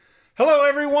Hello,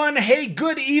 everyone. Hey,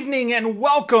 good evening, and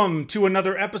welcome to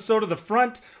another episode of The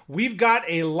Front. We've got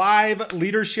a live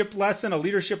leadership lesson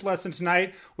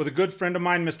tonight with a good friend of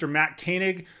mine, Mr. Mat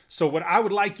Koenig. So what I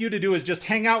would like you to do is just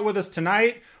hang out with us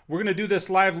tonight. We're going to do this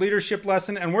live leadership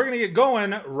lesson, and we're going to get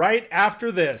going right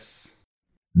after this.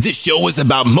 This show is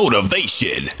about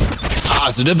motivation,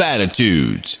 positive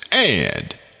attitudes,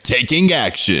 and taking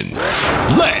action.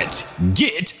 Let's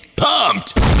get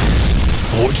pumped.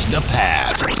 Forge the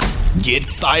path. Get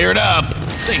fired up.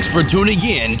 Thanks for tuning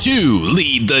in to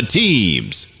Lead the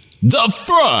Teams, The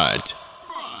Front.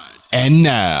 And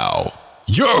now,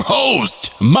 your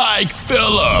host, Mike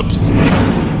Phillips.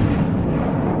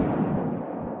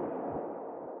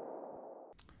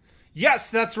 Yes,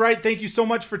 that's right. Thank you so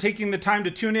much for taking the time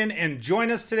to tune in and join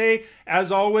us today.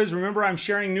 As always, remember I'm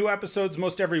sharing new episodes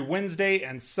most every Wednesday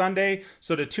and Sunday.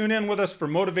 So to tune in with us for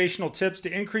motivational tips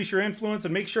to increase your influence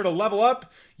and make sure to level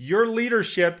up your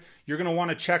leadership, you're going to want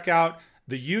to check out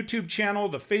the YouTube channel,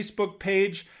 the Facebook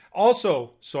page.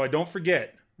 Also, so I don't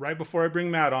forget, right before I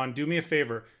bring Matt on, do me a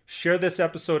favor, share this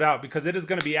episode out because it is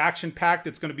going to be action-packed,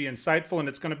 it's going to be insightful, and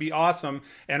it's going to be awesome.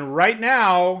 And right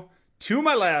now, to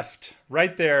my left,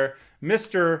 right there,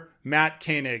 Mr. Mat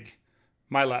Koenig.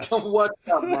 My left. What's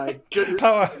up, Mike?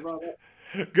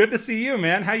 Good to see you,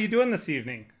 man. How you doing this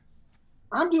evening?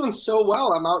 I'm doing so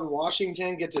well. I'm out in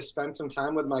Washington, get to spend some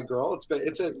time with my girl. It's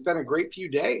been a great few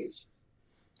days.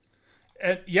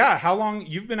 Yeah, how long?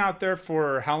 You've been out there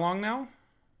for how long now?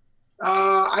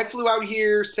 I flew out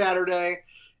here Saturday,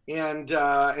 and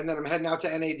then I'm heading out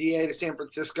to NADA to San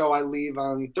Francisco. I leave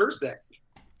on Thursday.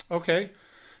 Okay.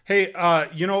 Hey,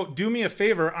 do me a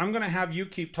favor. I'm going to have you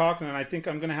keep talking, and I think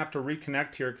I'm going to have to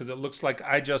reconnect here because it looks like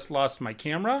I just lost my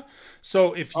camera.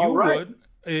 So if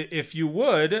you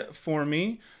would, for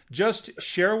me, just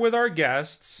share with our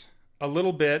guests a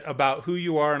little bit about who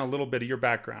you are and a little bit of your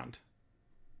background.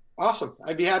 Awesome.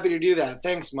 I'd be happy to do that.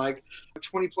 Thanks, Mike.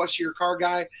 20-plus year car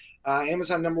guy,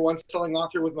 Amazon #1 selling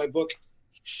author with my book,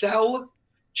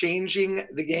 Change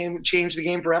the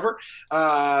Game Forever.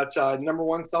 It's a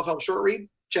 #1 self-help short read.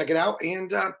 Check it out.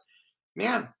 And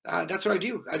that's what I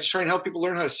do. I just try and help people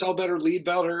learn how to sell better, lead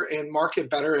better, and market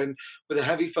better, and with a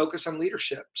heavy focus on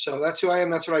leadership. So that's who I am.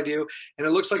 That's what I do. And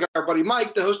it looks like our buddy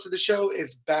Mike, the host of the show,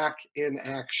 is back in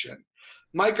action.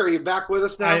 Mike, are you back with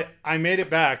us now? I made it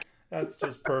back. That's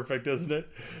just perfect, isn't it?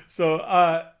 So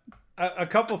a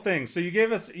couple things. So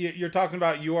you're talking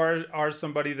about you are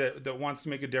somebody that wants to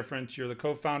make a difference. You're the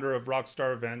co-founder of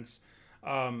Rockstar Events.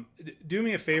 Do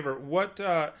me a favor.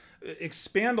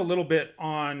 Expand a little bit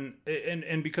on,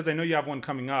 and because I know you have one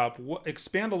coming up,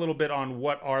 expand a little bit on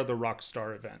what are the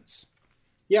Rockstar Events?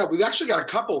 Yeah, we've actually got a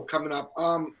couple coming up.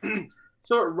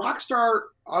 So at Rockstar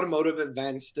Automotive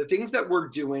Events, the things that we're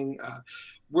doing,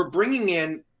 we're bringing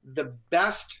in the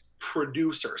best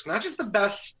producers, not just the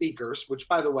best speakers, which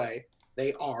by the way,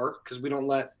 they are, because we don't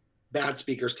let bad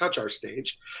speakers touch our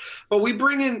stage, but we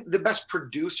bring in the best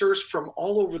producers from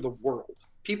all over the world.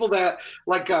 People that,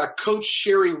 like Coach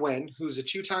Sherry Wynn, who's a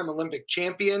 2-time Olympic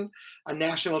champion, a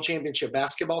national championship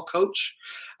basketball coach.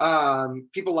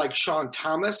 People like Sean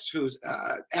Thomas, who's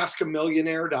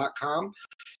askamillionaire.com.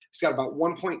 He's got about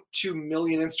 1.2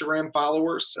 million Instagram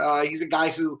followers. He's a guy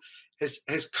who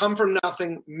has come from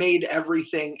nothing, made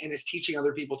everything, and is teaching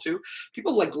other people too.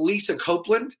 People like Lisa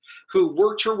Copeland, who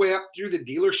worked her way up through the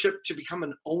dealership to become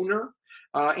an owner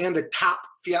and the top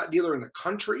Fiat dealer in the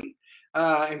country,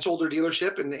 and sold her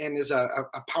dealership and is a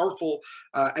powerful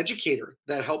educator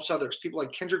that helps others. People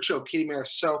like Kendrick Shope, Katie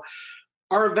Maris. So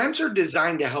our events are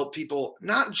designed to help people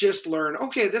not just learn,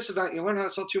 okay, this event, you learn how to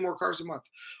sell 2 more cars a month.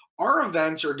 Our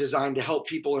events are designed to help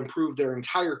people improve their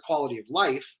entire quality of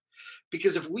life.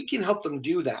 Because if we can help them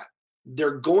do that,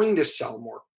 they're going to sell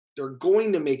more. They're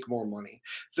going to make more money.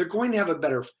 They're going to have a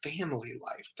better family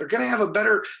life. They're going to have a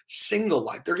better single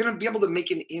life. They're going to be able to make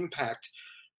an impact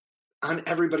on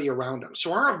everybody around them.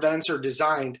 So our events are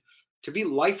designed to be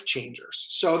life changers.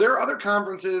 So there are other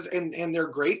conferences, and they're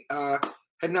great.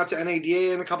 Heading out to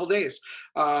NADA in a couple of days.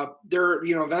 There are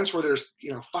events where there's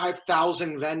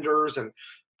 5,000 vendors and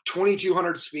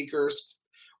 2,200 speakers.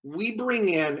 We bring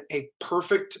in a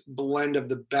perfect blend of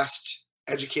the best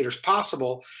educators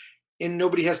possible, and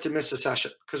nobody has to miss a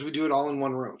session because we do it all in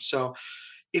one room. So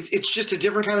it's just a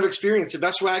different kind of experience. The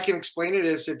best way I can explain it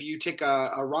is if you take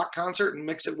a rock concert and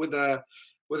mix it with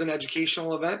an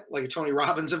educational event, like a Tony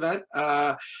Robbins event.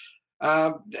 That's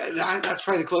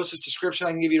probably the closest description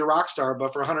I can give you to Rockstar.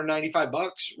 But for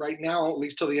 $195 right now, at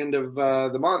least till the end of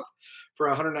the month, for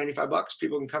 $195,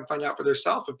 people can come find out for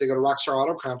themselves if they go to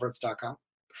rockstarautoconference.com.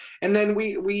 And then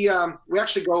we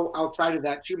actually go outside of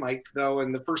that too, Mike, though.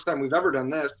 And the first time we've ever done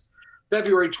this,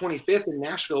 February 25th in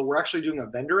Nashville, we're actually doing a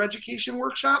vendor education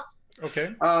workshop.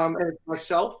 Okay. And it's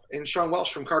myself and Sean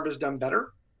Welsh from Card Has Done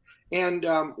Better. And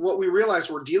what we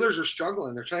realized were dealers are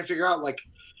struggling. They're trying to figure out like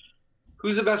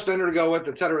who's the best vendor to go with,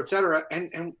 et cetera, et cetera.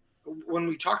 And when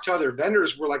we talked to other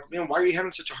vendors, we're like, man, why are you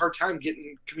having such a hard time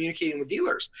communicating with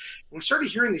dealers? And we started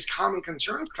hearing these common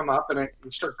concerns come up, and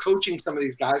we started coaching some of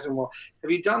these guys. And well,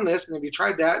 have you done this? And have you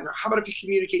tried that? And how about if you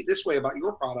communicate this way about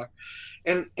your product?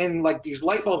 And like these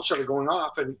light bulbs started going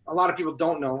off. And a lot of people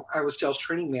don't know I was sales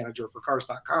training manager for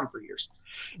cars.com for years.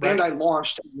 Right. And I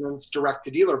launched a direct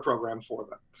to dealer program for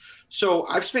them. So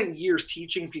I've spent years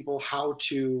teaching people how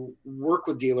to work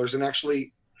with dealers and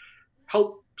actually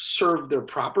help serve their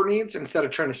proper needs instead of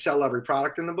trying to sell every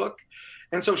product in the book.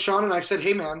 And so Sean and I said,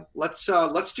 hey man, let's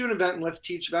do an event and let's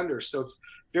teach vendors. So it's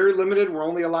very limited. We're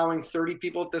only allowing 30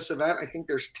 people at this event. I think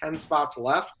there's 10 spots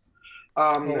left.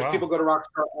 People go to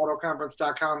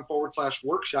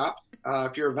rockstarautoconference.com/workshop.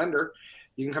 If you're a vendor,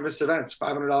 you can come to this event. It's a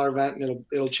 $500 event, and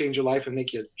it'll change your life and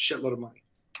make you a shitload of money.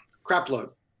 Crap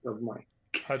load of money.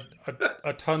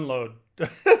 A ton load.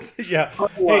 Yeah.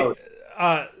 Hey,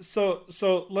 so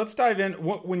let's dive in.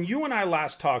 When you and I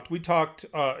last talked, we talked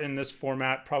in this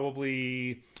format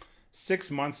probably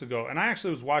 6 months ago, and I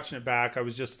actually was watching it back. I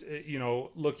was just,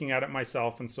 looking at it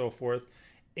myself and so forth.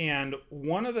 And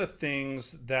one of the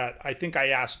things that I think I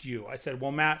asked you, I said,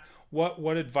 well, Matt,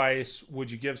 what advice would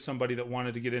you give somebody that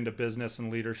wanted to get into business and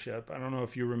leadership? I don't know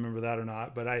if you remember that or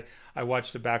not, but I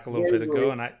watched it back a little bit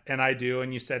ago, and I do.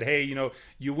 And you said, hey,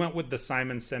 you went with the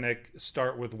Simon Sinek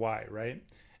start with why, right?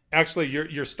 Actually,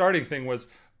 your starting thing was,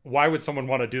 why would someone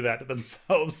want to do that to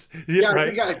themselves? Yeah,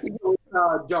 right? I think it was,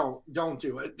 don't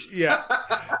do it. Yeah.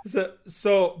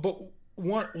 But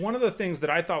one of the things that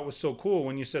I thought was so cool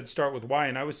when you said start with why,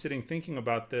 and I was sitting thinking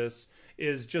about this,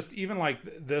 is just even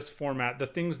like this format, the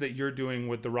things that you're doing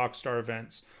with the Rockstar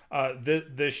events,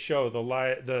 this show,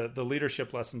 the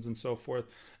leadership lessons and so forth.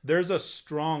 There's a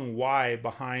strong why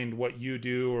behind what you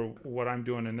do or what I'm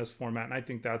doing in this format, and I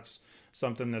think that's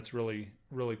something that's really,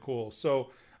 really cool.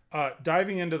 So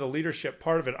diving into the leadership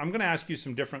part of it, I'm going to ask you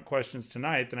some different questions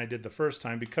tonight than I did the first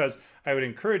time, because I would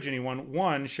encourage anyone,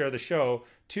 one, share the show.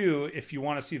 Two, if you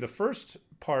want to see the first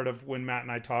part of when Matt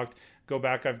and I talked, go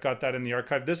back. I've got that in the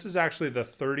archive. This is actually the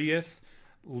 30th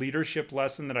leadership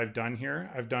lesson that I've done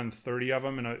here. I've done 30 of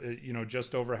them in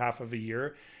just over half of a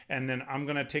year. And then I'm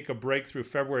going to take a break through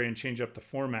February and change up the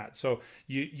format. So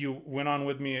you went on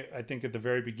with me, I think, at the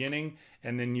very beginning,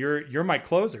 and then you're my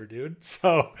closer, dude.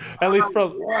 So at least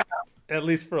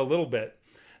for a little bit.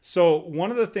 So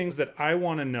one of the things that I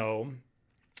want to know,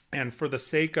 and for the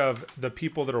sake of the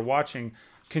people that are watching,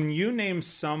 can you name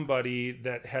somebody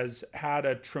that has had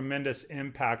a tremendous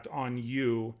impact on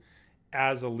you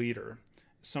as a leader?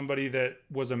 Somebody that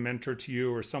was a mentor to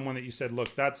you, or someone that you said, look,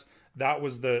 that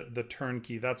was the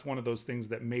turnkey. That's one of those things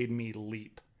that made me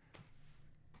leap.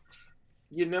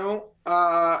 If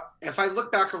I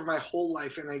look back over my whole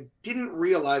life and I didn't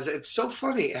realize it, it's so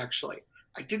funny, actually.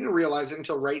 I didn't realize it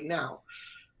until right now,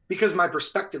 because my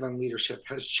perspective on leadership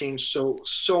has changed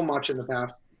so much in the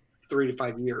past 3 to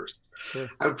 5 years. Sure.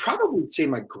 I would probably say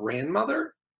my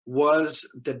grandmother was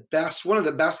one of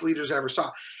the best leaders I ever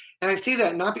saw. And I say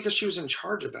that not because she was in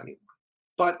charge of anyone,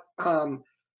 but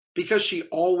because she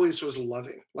always was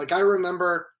loving. Like, I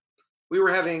remember we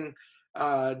were having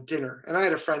dinner, and I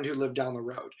had a friend who lived down the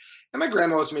road, and my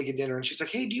grandma was making dinner, and she's like,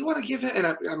 hey, do you want to give him, and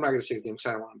I'm not going to say his name because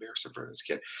I don't want to embarrass him for his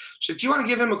kid. She's like, do you want to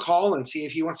give him a call and see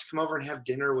if he wants to come over and have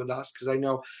dinner with us? Because I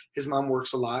know his mom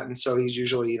works a lot, and so he's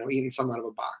usually, eating something out of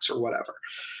a box or whatever.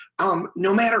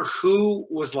 No matter who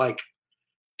was like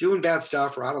doing bad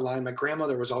stuff or out of line, my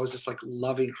grandmother was always this like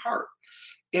loving heart.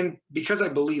 And because I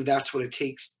believe that's what it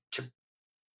takes to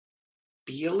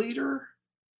be a leader,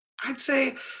 I'd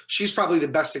say she's probably the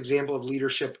best example of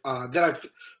leadership that I've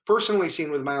personally seen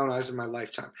with my own eyes in my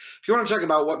lifetime. If you want to talk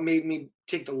about what made me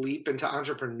take the leap into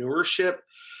entrepreneurship,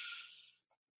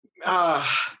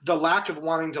 the lack of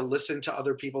wanting to listen to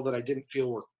other people that I didn't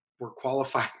feel were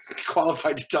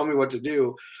qualified to tell me what to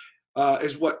do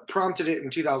is what prompted it in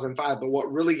 2005. But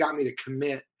what really got me to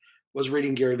commit was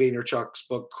reading Gary Vaynerchuk's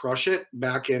book, Crush It,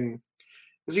 back in, it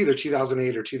was either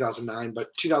 2008 or 2009, but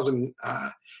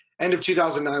end of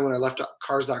 2009 when I left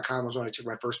cars.com was when I took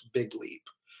my first big leap.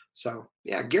 So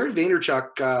yeah, Gary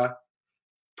Vaynerchuk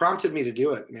prompted me to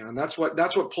do it, man. That's what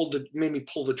made me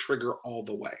pull the trigger all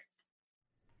the way.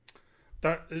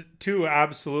 Two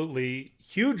absolutely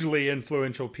hugely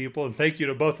influential people, and thank you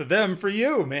to both of them for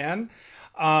you, man.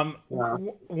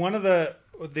 One of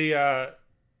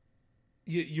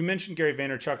you mentioned Gary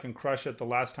Vaynerchuk and Crush It the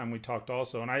last time we talked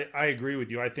also, and I agree with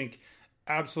you. I think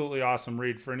absolutely awesome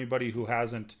read for anybody who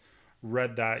hasn't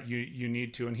read that, you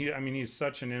need to. And he's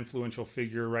such an influential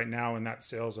figure right now in that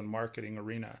sales and marketing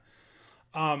arena.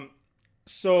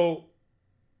 So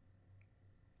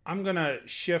I'm going to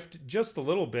shift just a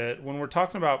little bit when we're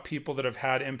talking about people that have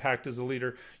had impact as a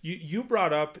leader. You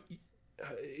brought up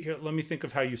here, let me think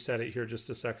of how you said it here just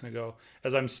a second ago,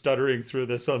 as I'm stuttering through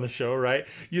this on the show, right?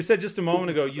 You said just a moment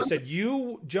ago, you said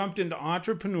you jumped into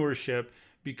entrepreneurship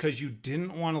because you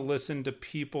didn't want to listen to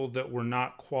people that were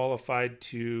not qualified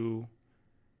to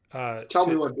tell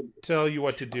you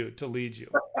what to do, to lead you.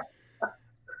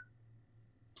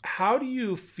 How do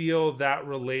you feel that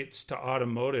relates to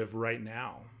automotive right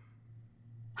now?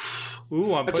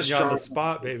 Ooh, I'm putting you on the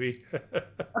spot, baby. That's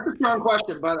a strong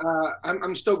question, but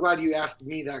I'm so glad you asked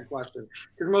me that question,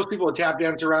 because most people would tap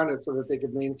dance around it so that they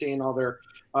could maintain all their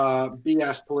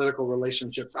BS political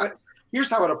relationships. Here's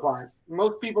how it applies.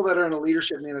 Most people that are in a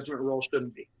leadership management role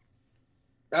shouldn't be.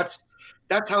 That's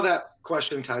how that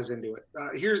question ties into it.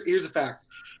 Here's the fact.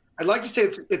 I'd like to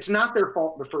say it's not their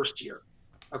fault the first year.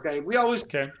 Okay, we always.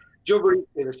 Okay. Joe Brady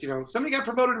said this, somebody got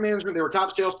promoted to management. They were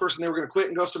top salesperson. They were going to quit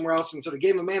and go somewhere else. And so they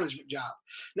gave them a management job.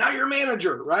 Now you're a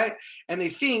manager, right? And they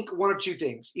think one of two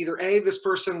things. Either A, this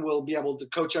person will be able to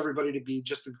coach everybody to be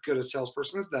just as good a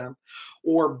salesperson as them.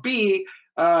 Or B,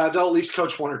 they'll at least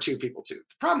coach one or two people too.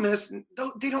 The problem is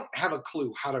they don't have a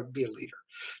clue how to be a leader.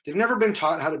 They've never been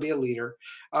taught how to be a leader.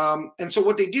 And so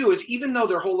what they do is, even though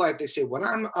their whole life they say, when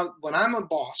I'm a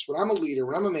boss, when I'm a leader,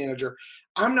 when I'm a manager,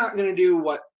 I'm not going to do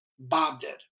what Bob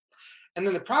did. And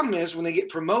then the problem is when they get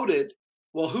promoted,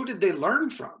 well, who did they learn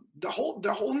from?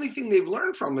 The only thing they've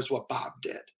learned from is what Bob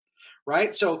did,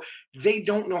 right? So they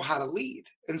don't know how to lead.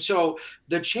 And so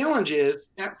the challenge is,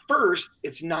 at first,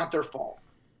 it's not their fault.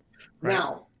 Right.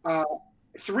 Now,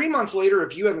 3 months later,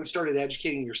 if you haven't started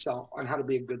educating yourself on how to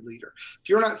be a good leader, if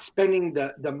you're not spending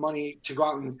the money to go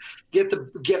out and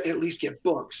at least get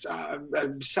books,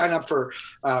 sign up for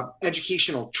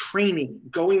educational training,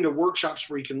 going to workshops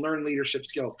where you can learn leadership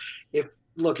skills. If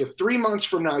 3 months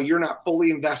from now you're not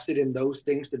fully invested in those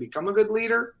things to become a good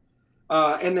leader,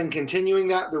 and then continuing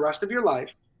that the rest of your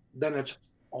life, then it's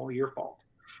all your fault.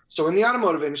 So in the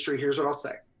automotive industry, here's what I'll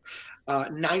say.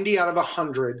 90 out of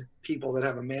 100 people that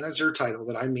have a manager title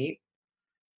that I meet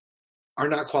are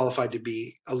not qualified to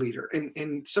be a leader.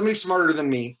 And somebody smarter than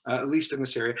me, at least in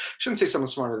this area, shouldn't say someone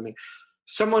smarter than me,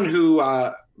 someone who,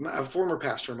 a former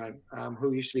pastor of mine,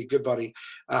 who used to be a good buddy,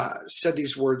 said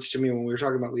these words to me when we were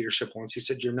talking about leadership once. He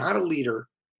said, "You're not a leader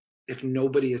if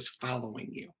nobody is following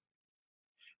you."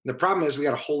 And the problem is we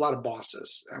got a whole lot of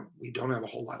bosses. We don't have a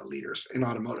whole lot of leaders in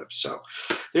automotive. So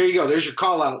there you go. There's your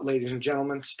call out, ladies and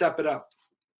gentlemen. Step it up.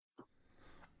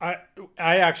 I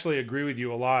actually agree with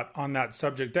you a lot on that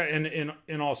subject. And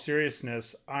in all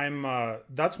seriousness,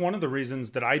 that's one of the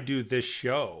reasons that I do this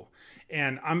show.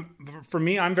 And I'm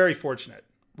very fortunate,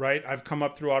 right? I've come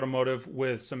up through automotive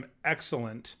with some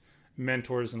excellent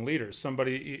mentors and leaders.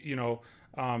 Somebody, the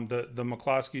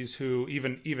McCloskeys, who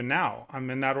even now I'm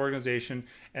in that organization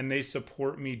and they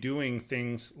support me doing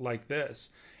things like this.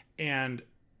 And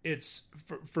it's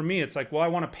for me, it's like, well, I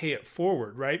want to pay it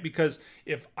forward, right? Because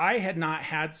if I had not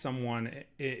had someone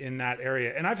in that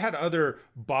area, and I've had other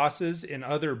bosses in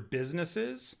other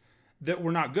businesses that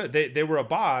were not good. They were a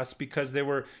boss because they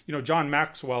were, John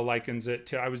Maxwell likens it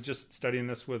to, I was just studying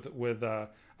this with a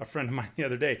friend of mine the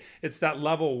other day. It's that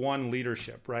level 1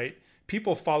 leadership, right?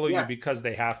 People follow you because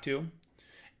they have to.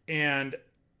 And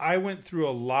I went through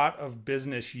a lot of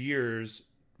business years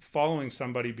following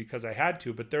somebody because I had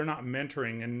to, but they're not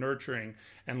mentoring and nurturing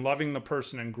and loving the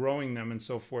person and growing them and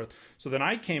so forth. So then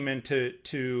I came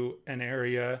into an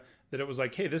area that it was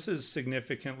like, hey, this is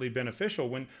significantly beneficial.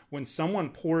 When someone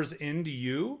pours into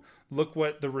you, look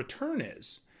what the return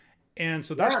is. And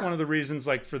so that's one of the reasons,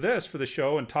 like for the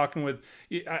show and talking with,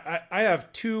 I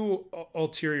have two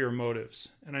ulterior motives.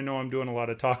 And I know I'm doing a lot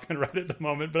of talking right at the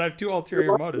moment, but I have two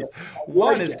ulterior motives.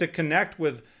 One is to connect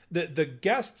with the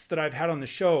guests that I've had on the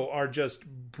show are just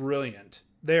brilliant.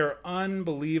 They're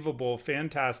unbelievable,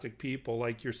 fantastic people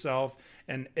like yourself,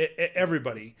 and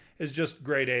everybody is just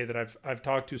grade A that I've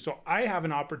talked to. So I have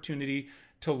an opportunity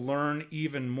to learn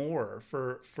even more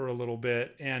for a little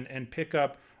bit and pick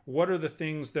up what are the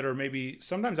things that are maybe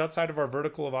sometimes outside of our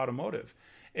vertical of automotive.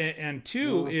 And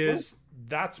two is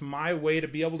that's my way to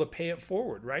be able to pay it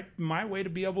forward, right? My way to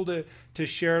be able to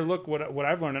share, look, what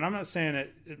I've learned. And I'm not saying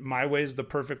my way is the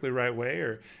perfectly right way,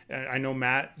 or I know,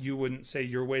 Matt, you wouldn't say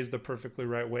your way is the perfectly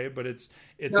right way, but it's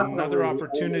another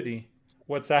opportunity.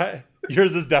 What's that?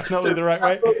 Yours is definitely the right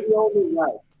way?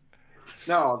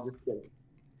 No, I'm just kidding.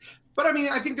 But I mean,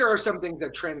 I think there are some things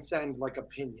that transcend like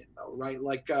opinion though, right?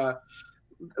 Like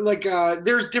like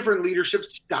there's different leadership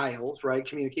styles, right?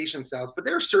 Communication styles, but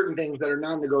there are certain things that are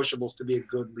non-negotiables to be a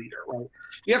good leader, right?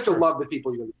 You have to love the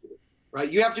people you're leading,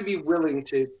 right? You have to be willing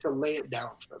to lay it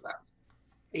down for them.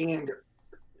 And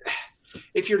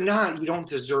if you're not, you don't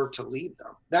deserve to lead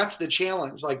them. That's the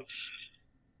challenge. Like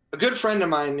a good friend of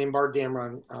mine named Bart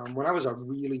Damron, when I was a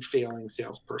really failing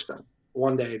salesperson,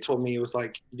 one day told me, it was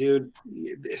like, dude,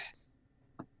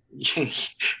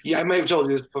 yeah, I may have told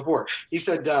you this before. He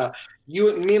said,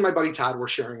 me and my buddy Todd were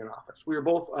sharing an office. We were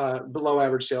both below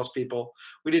average salespeople.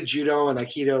 We did judo and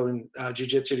aikido and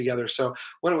jujitsu together. So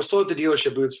when it was slow at the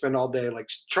dealership, we would spend all day like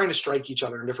trying to strike each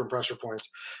other in different pressure points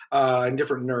and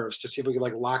different nerves to see if we could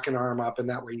like lock an arm up, and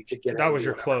that way you could get. That was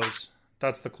your close.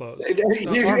 That's the close.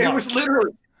 It was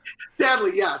literally.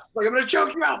 Sadly, yes. Like, I'm going to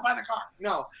choke you out by the car.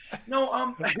 No.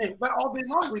 But all day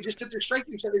long, we just sit there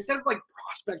striking each other. Instead of like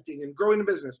prospecting and growing a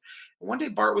business. And one day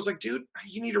Bart was like, dude,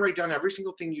 you need to write down every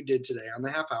single thing you did today on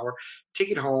the half hour,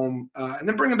 take it home, and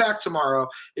then bring it back tomorrow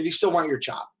if you still want your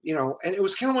job, you know? And it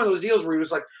was kind of one of those deals where he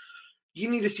was like, you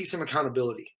need to see some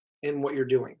accountability in what you're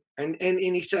doing. And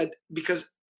he said,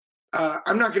 because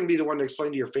I'm not going to be the one to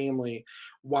explain to your family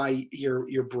why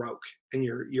you're broke and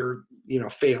you're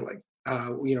failing. At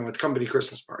the company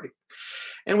Christmas party.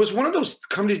 And it was one of those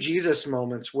come to Jesus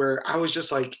moments where I was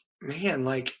just like, man,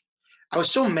 like I was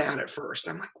so mad at first.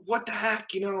 I'm like, what the heck?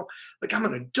 Like I'm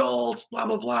an adult, blah,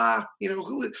 blah, blah.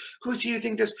 Who is he to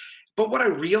think this? But what I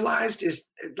realized is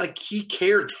like he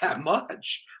cared that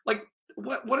much. Like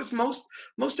what is most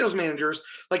sales managers,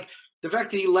 like the fact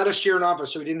that he let us share an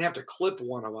office so he didn't have to clip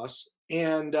one of us.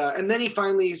 And then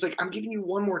he's like, I'm giving you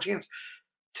one more chance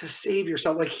to save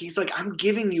yourself. Like he's like, I'm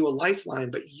giving you a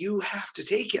lifeline, but you have to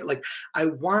take it. Like I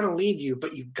want to lead you,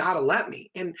 but you've got to let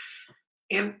me. And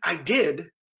I did.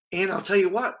 And I'll tell you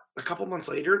what, a couple months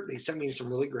later, they sent me some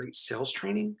really great sales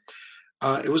training.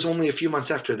 It was only a few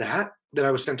months after that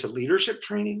I was sent to leadership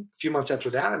training. A few months after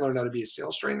that, I learned how to be a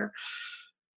sales trainer.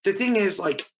 The thing is,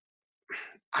 like,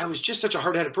 I was just such a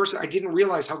hard-headed person. I didn't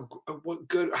realize how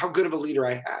good of a leader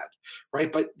I had,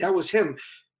 right? But that was him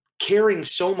caring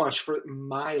so much for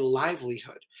my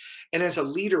livelihood. And as a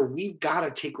leader, we've got to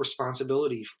take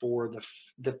responsibility for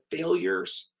the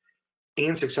failures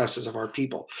and successes of our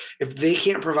people. If they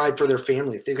can't provide for their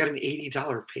family, if they've got an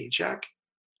 $80 paycheck,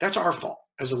 that's our fault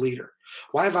as a leader.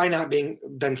 Why have I not been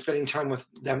spending time with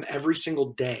them every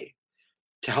single day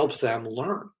to help them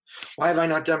learn? Why have I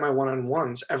not done my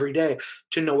one-on-ones every day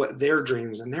to know what their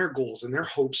dreams and their goals and their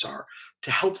hopes are to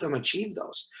help them achieve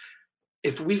those?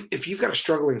 If you've got a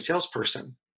struggling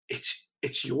salesperson, it's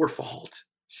your fault.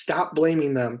 Stop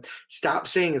blaming them. Stop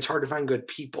saying it's hard to find good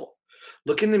people.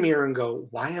 Look in the mirror and go,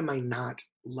 why am I not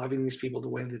loving these people the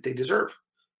way that they deserve?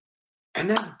 And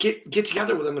then get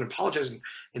together with them and apologize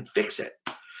and fix it.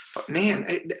 But man,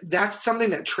 that's something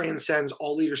that transcends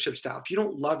all leadership style. If you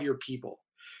don't love your people,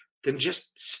 then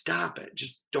just stop it.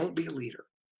 Just don't be a leader,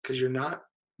 because you're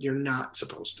not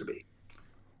supposed to be.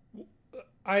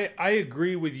 I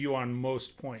agree with you on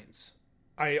most points.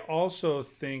 I also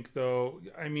think, though,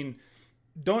 I mean,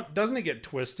 doesn't it get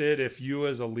twisted if you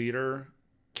as a leader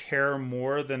care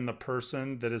more than the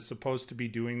person that is supposed to be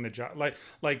doing the job?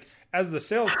 Like as the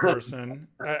salesperson,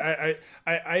 I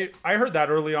heard that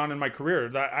early on in my career.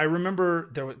 That I remember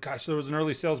there was an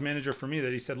early sales manager for me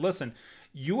that he said, listen,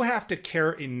 you have to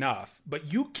care enough,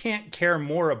 but you can't care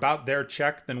more about their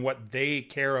check than what they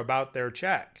care about their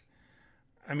check.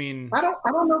 I mean, I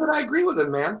don't know that I agree with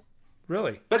him, man.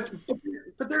 Really? But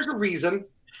there's a reason,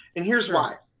 and here's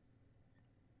why.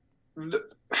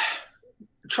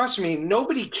 Trust me,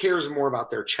 nobody cares more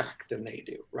about their check than they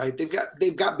do, right?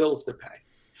 They've got bills to pay.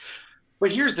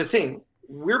 But here's the thing: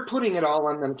 we're putting it all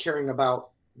on them caring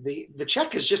about the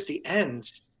check is just the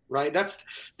ends, right? That's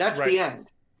right. The end.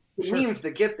 It means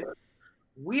to get there.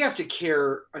 We have to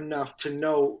care enough to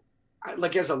know,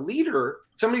 like as a leader,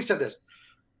 somebody said this.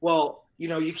 Well,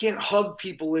 you can't hug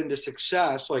people into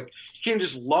success. Like you can't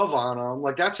just love on them.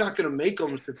 Like that's not going to make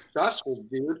them successful,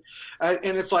 dude.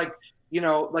 And it's like,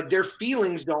 like their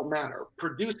feelings don't matter.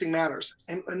 Producing matters.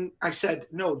 And I said,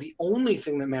 no, the only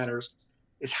thing that matters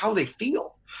is how they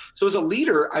feel. So as a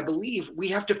leader, I believe we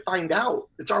have to find out.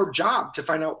 It's our job to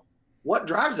find out what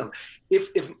drives them.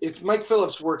 If Mike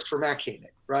Phillips works for Mat Koenig,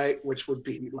 right, which would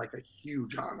be like a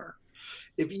huge honor.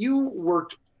 If you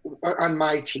worked on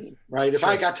my team, right? If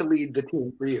I got to lead the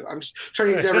team for you, I'm just trying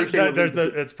to use everything.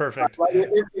 It's perfect.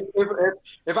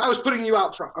 If I was putting you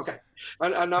out front, okay,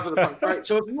 enough of the fun. All right,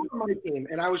 so if you were on my team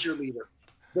and I was your leader,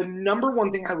 the number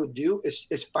one thing I would do is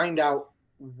find out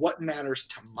what matters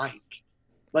to Mike.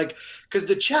 Like, because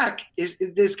the check is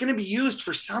going to be used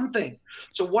for something.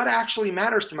 So what actually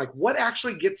matters to Mike? What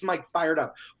actually gets Mike fired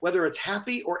up? Whether it's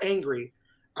happy or angry,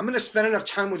 I'm going to spend enough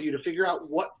time with you to figure out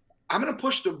what I'm going to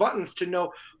push the buttons to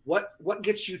know what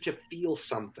gets you to feel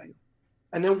something.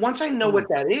 And then once I know what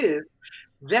that is,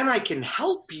 then I can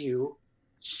help you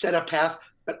set a path.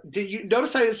 But did you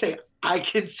notice I didn't say I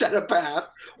can set a path?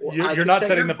 You're not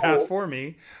setting the path for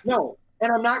me. No.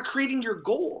 And I'm not creating your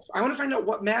goals. I want to find out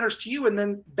what matters to you and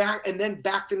then back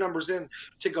the numbers in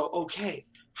to go, okay,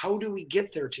 how do we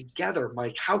get there together,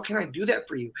 Mike? How can I do that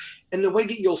for you? And the way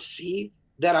that you'll see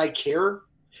that I care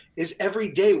is every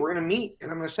day we're going to meet and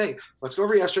I'm going to say, let's go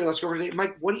over yesterday. Let's go over today.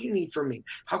 Mike, what do you need from me?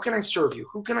 How can I serve you?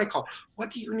 Who can I call?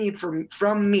 What do you need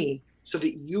from me so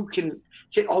that you can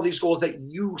hit all these goals that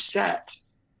you set?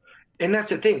 And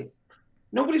that's the thing.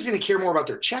 Nobody's going to care more about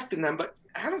their check than them, but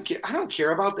I don't care. I don't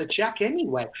care about the check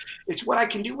anyway. It's what I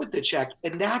can do with the check.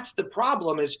 And that's the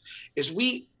problem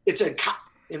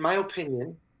in my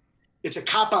opinion, it's a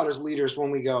cop out as leaders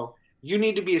when we go, you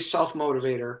need to be a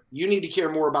self-motivator. You need to care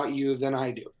more about you than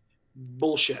I do.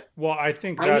 Bullshit. Well, I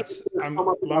think let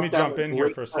me jump in here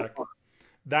for a second.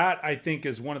 That I think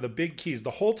is one of the big keys.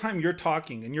 The whole time you're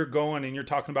talking and you're going and you're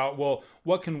talking about, well,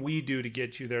 what can we do to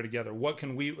get you there together? What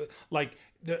can we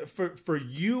for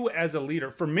you as a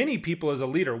leader, for many people as a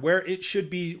leader, where it should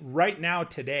be right now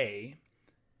today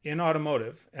in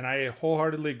automotive, and I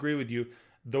wholeheartedly agree with you,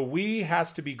 the we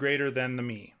has to be greater than the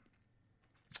me,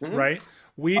 right?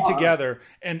 We together,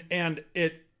 and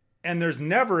there's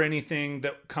never anything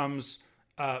that comes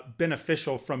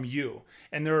beneficial from you.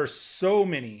 And there are so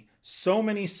many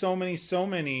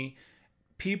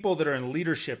people that are in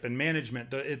leadership and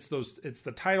management. It's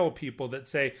the title people that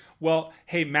say, well,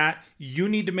 hey, Matt, you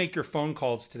need to make your phone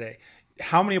calls today.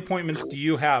 How many appointments do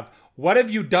you have? What have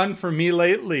you done for me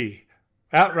lately?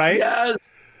 Right? Yes.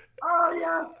 Oh,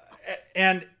 yes.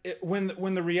 And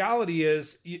when the reality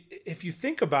is, if you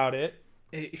think about it,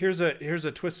 here's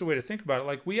a twisted way to think about it.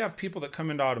 Like, we have people that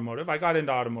come into automotive. I got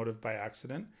into automotive by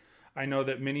accident. I know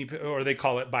that or they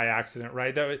call it by accident,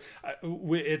 right?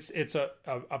 It's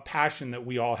a passion that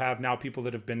we all have now, people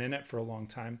that have been in it for a long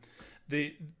time.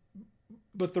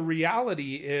 But the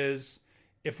reality is,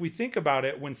 if we think about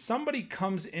it, when somebody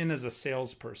comes in as a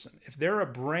salesperson, if they're a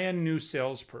brand new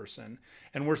salesperson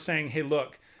and we're saying, hey,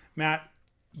 look, Matt,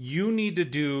 you need to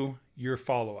do your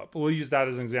follow-up. We'll use that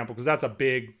as an example because that's a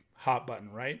big hot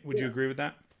button, right? Would you agree with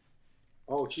that?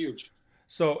 Oh, huge.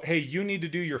 So, hey, you need to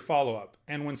do your follow-up.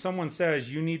 And when someone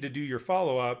says you need to do your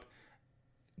follow-up,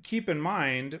 keep in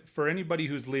mind, for anybody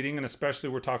who's leading, and especially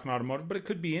we're talking automotive, but it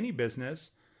could be any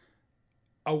business,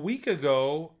 a week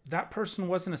ago, that person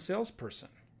wasn't a salesperson.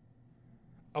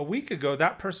 A week ago,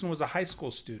 that person was a high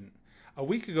school student. A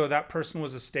week ago, that person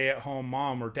was a stay-at-home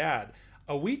mom or dad.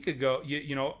 A week ago,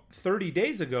 30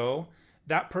 days ago,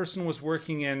 that person was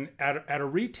working at a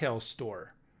retail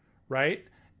store, right?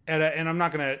 And I'm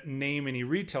not going to name any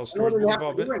retail stores.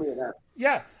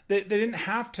 Yeah, they didn't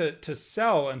have to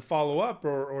sell and follow up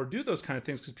or do those kind of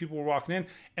things because people were walking in.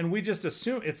 And we just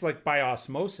assume it's like by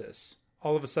osmosis.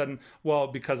 All of a sudden, well,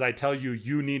 because I tell you,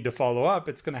 you need to follow up,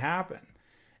 it's going to happen.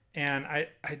 And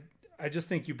I just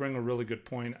think you bring a really good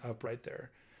point up right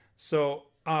there. So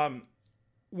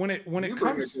when it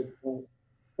comes...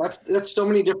 That's so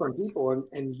many different people.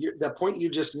 And that point you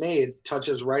just made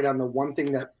touches right on the one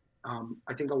thing that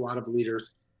I think a lot of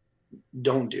leaders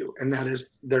don't do. And that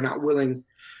is they're not willing.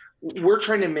 We're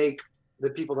trying to make the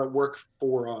people that work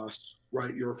for us,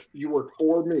 right? You work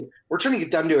for me. We're trying to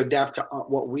get them to adapt to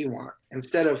what we want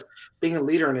instead of being a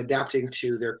leader and adapting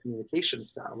to their communication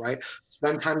style, right?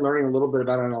 Spend time learning a little bit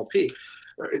about NLP.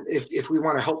 If we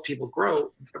want to help people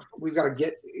grow, we've got to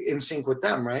get in sync with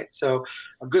them, right? So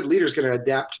a good leader is going to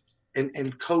adapt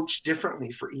and coach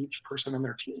differently for each person on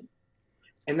their team.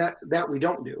 And that we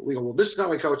don't do. We go, well, this is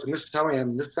how I coach, and this is how I am,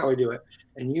 and this is how I do it.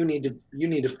 And you need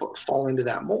to fall into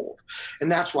that mold.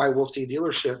 And that's why we'll see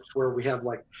dealerships where we have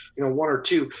one or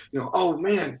two, oh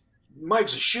man,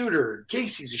 Mike's a shooter,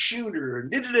 Casey's a shooter,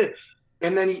 and da-da-da.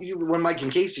 And then when Mike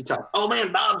and Casey talk, oh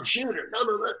man, Bob's a shooter.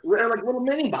 We're like little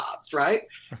mini Bobs, right?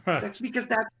 That's because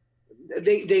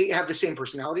they have the same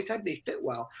personality type. They fit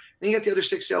well. Then you got the other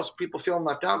 6 salespeople feeling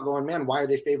left out, going, man, why are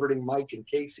they favoriting Mike and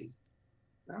Casey?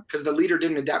 Because the leader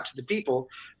didn't adapt to the people.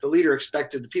 The leader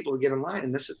expected the people to get in line,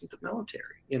 and this isn't the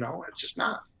military. It's just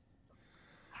not.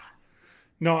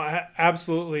 No, I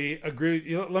absolutely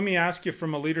agree. Let me ask you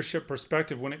from a leadership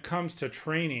perspective, when it comes to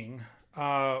training,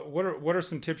 what are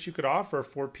some tips you could offer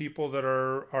for people that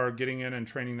are getting in and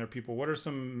training their people? What are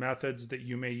some methods that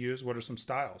you may use? What are some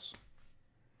styles?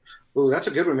 Ooh, that's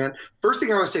a good one, man. First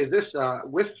thing I want to say is this: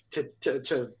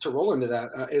 to roll into that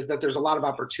is that there's a lot of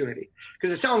opportunity,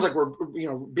 because it sounds like we're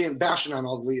being bashing on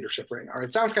all the leadership right now.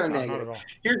 It sounds kind of No, not negative. at all.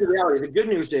 Here's the reality: the good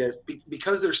news is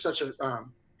because there's such a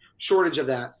shortage of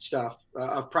that stuff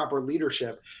of proper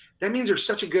leadership. That means there's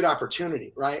such a good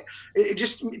opportunity, right? It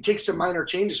just takes some minor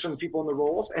changes from the people in the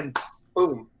roles, and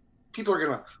boom, people are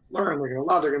going to learn, they're going to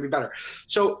love, they're going to be better.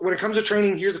 So when it comes to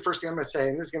training, here's the first thing I'm going to say,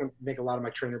 and this is going to make a lot of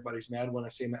my trainer buddies mad when I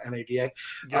say NADA.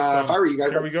 If I were you guys,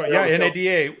 there we go. Yeah,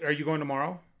 NADA. Are you going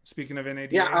tomorrow? Speaking of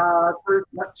NADA, yeah,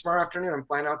 tomorrow afternoon I'm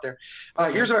flying out there.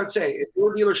 Here's what I'd say: if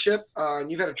your dealership and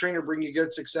you've had a trainer bring you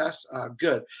good success,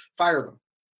 good, fire them.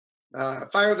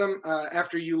 Fire them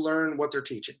after you learn what they're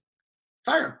teaching.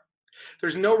 Fire them.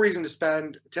 There's no reason to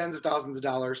spend tens of thousands of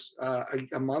dollars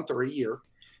a month or a year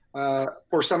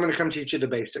for someone to come teach you the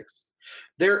basics.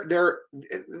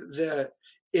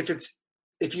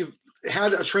 If you've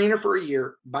had a trainer for a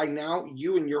year, by now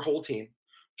you and your whole team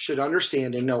should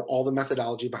understand and know all the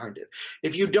methodology behind it.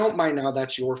 If you don't by now,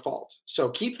 that's your fault. So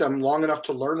keep them long enough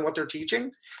to learn what they're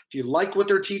teaching. If you like what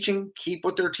they're teaching, keep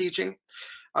what they're teaching.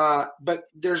 But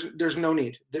there's no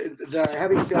need. The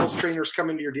having sales trainers come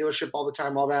into your dealership all the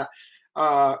time, all that,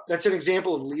 that's an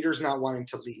example of leaders not wanting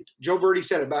to lead. Joe Verdi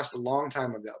said it best a long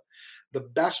time ago. The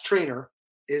best trainer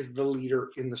is the leader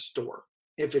in the store.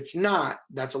 If it's not,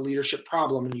 that's a leadership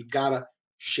problem, and you've got to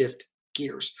shift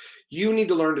gears. You need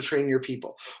to learn to train your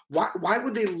people. Why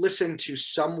would they listen to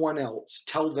someone else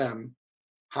tell them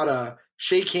how to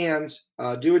shake hands,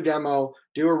 do a demo,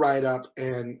 do a write-up,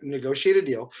 and negotiate a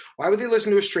deal? Why would they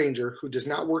listen to a stranger who does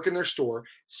not work in their store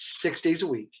 6 days a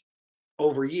week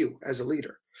over you as a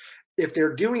leader? If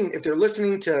they're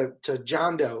listening to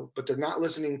John Doe, but they're not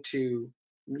listening to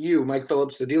you, Mike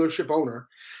Phillips, the dealership owner,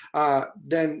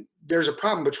 then there's a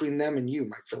problem between them and you,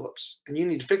 Mike Phillips, and you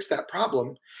need to fix that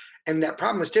problem. And that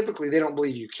problem is typically they don't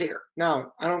believe you care.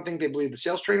 Now, I don't think they believe the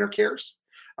sales trainer cares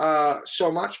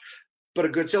so much, but a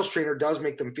good sales trainer does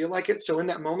make them feel like it. So in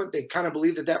that moment, they kind of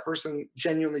believe that person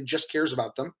genuinely just cares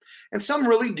about them. And some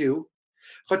really do.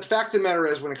 But the fact of the matter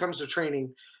is, when it comes to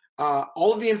training,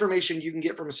 all of the information you can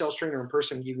get from a sales trainer in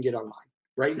person, you can get online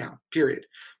right now, period.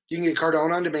 You can get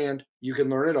Cardone on demand. You can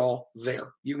learn it all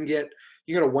there. You can go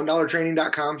to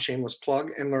 $1training.com, shameless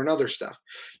plug, and learn other stuff.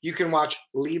 You can watch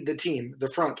Lead the Team,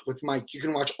 The Front with Mike. You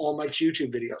can watch all Mike's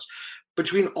YouTube videos.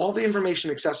 Between all the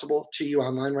information accessible to you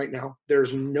online right now,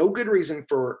 there's no good reason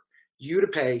for you to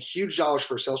pay huge dollars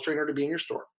for a sales trainer to be in your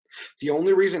store. The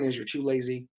only reason is you're too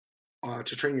lazy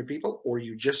to train your people, or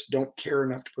you just don't care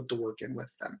enough to put the work in with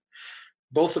them.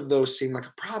 Both of those seem like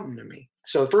a problem to me.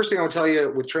 So the first thing I'll tell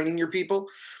you with training your people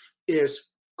is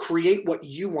create what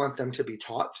you want them to be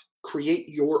taught. Create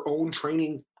your own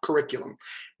training curriculum.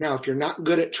 Now, if you're not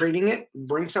good at training it,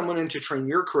 bring someone in to train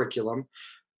your curriculum,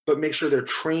 but make sure they're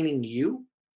training you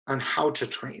on how to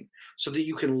train so that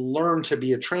you can learn to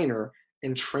be a trainer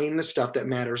and train the stuff that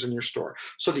matters in your store,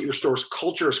 so that your store's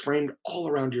culture is framed all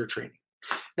around your training.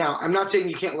 Now, I'm not saying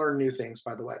you can't learn new things,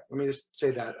 by the way. Let me just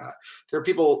say that. There are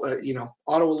people,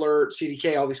 Auto Alert,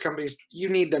 CDK, all these companies, you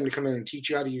need them to come in and teach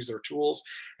you how to use their tools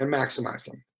and maximize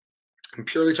them. I'm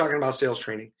purely talking about sales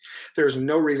training. There's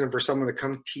no reason for someone to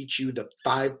come teach you the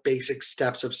 5 basic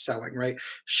steps of selling, right?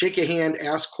 Shake a hand,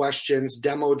 ask questions,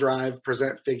 demo drive,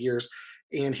 present figures,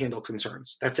 and handle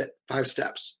concerns. That's it, 5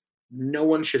 steps. No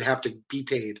one should have to be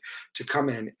paid to come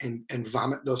in and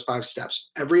vomit those 5 steps.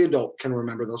 Every adult can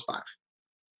remember those 5.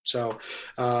 So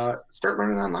start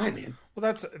learning online, man.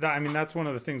 Well, that's one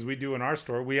of the things we do in our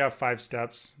store. We have 5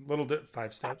 steps,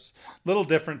 5 steps, little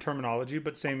different terminology,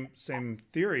 but same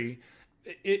theory.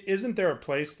 Isn't there a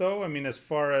place though? I mean, as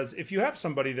far as if you have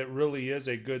somebody that really is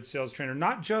a good sales trainer,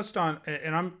 not just on,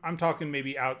 and I'm talking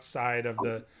maybe outside of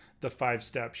the 5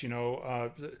 steps,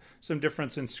 some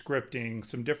difference in scripting,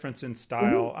 some difference in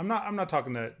style. Mm-hmm. I'm not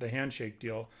talking the handshake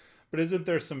deal. But isn't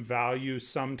there some value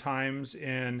sometimes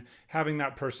in having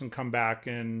that person come back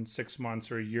in 6 months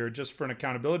or a year just for an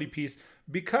accountability piece,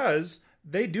 because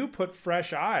they do put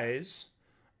fresh eyes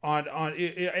on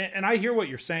and I hear what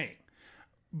you're saying,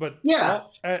 but yeah,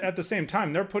 at the same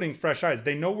time, they're putting fresh eyes.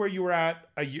 They know where you were at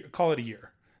a year, call it a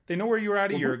year. They know where you were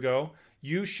at a year ago.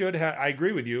 You should have, I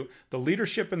agree with you. The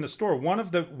leadership in the store, one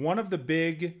of the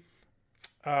big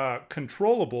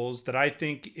controllables that I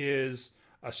think is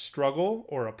a struggle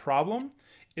or a problem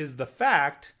is the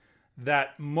fact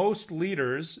that most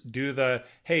leaders do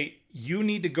hey, you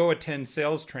need to go attend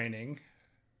sales training.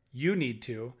 You need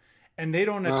to, and they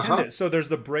don't attend it. So there's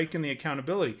the break in the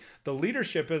accountability. The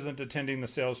leadership isn't attending the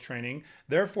sales training.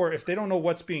 Therefore, if they don't know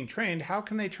what's being trained, how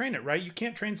can they train it, right? You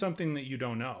can't train something that you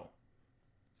don't know.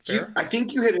 I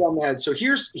think you hit it on the head. So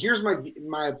here's my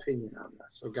opinion on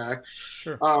this. Okay.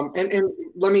 Sure. And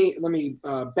let me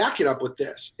back it up with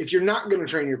this. If you're not going to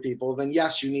train your people, then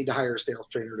yes, you need to hire a sales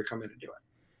trainer to come in and do it.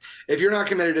 If you're not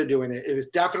committed to doing it, it is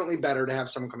definitely better to have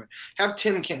someone come in. Have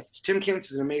Tim Kintz. Tim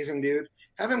Kintz is an amazing dude.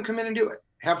 Have him come in and do it.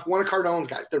 Have one of Cardone's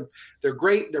guys. They're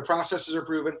great. Their processes are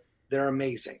proven. They're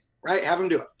amazing, right? Have them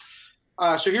do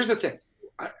it. So here's the thing.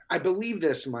 I believe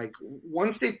this, Mike.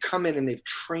 Once they've come in and they've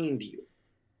trained you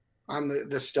on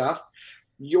the stuff,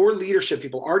 your leadership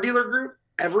people, our dealer group,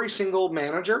 every single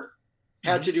manager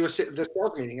had to do the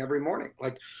sales meeting every morning.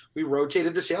 Like, we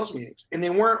rotated the sales meetings, and they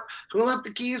weren't who left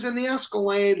the keys in the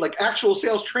Escalade, like actual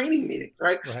sales training meetings,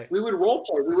 right? We would role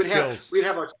play. We'd have a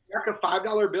stack of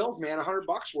 $5 bills, man, $100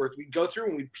 worth. We'd go through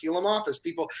and we'd peel them off as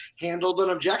people handled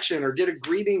an objection or did a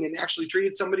greeting and actually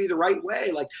treated somebody the right way.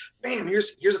 Like, bam,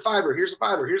 here's a $5, here's a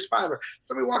 $5, here's a $5.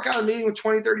 Somebody walk out of the meeting with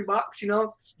 $20-$30, you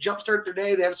know, jumpstart their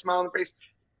day. They have a smile on their face.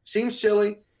 Seems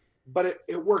silly, but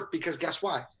it worked, because guess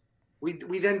why?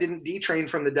 We then didn't detrain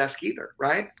from the desk either,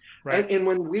 right? And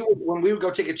when we would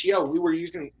go take a GL, we were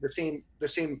using the same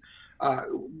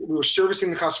we were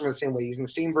servicing the customer the same way, using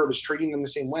the same verbiage, treating them the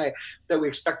same way that we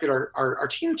expected our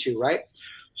team to, right?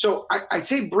 So I'd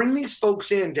say bring these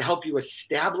folks in to help you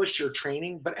establish your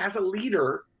training, but as a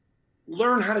leader,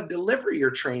 learn how to deliver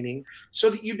your training so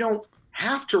that you don't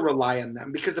have to rely on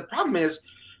them. Because the problem is,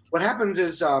 what happens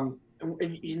is,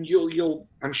 and you'll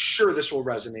I'm sure this will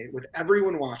resonate with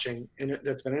everyone watching and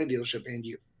that's been in a dealership and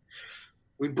you.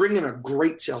 We bring in a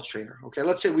great sales trainer. Okay.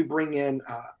 Let's say we bring in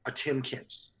a Tim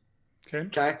Kintz.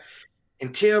 Okay.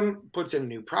 And Tim puts in a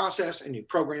new process and new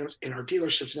programs, and our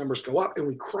dealership's numbers go up, and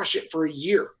we crush it for a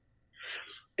year.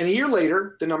 And a year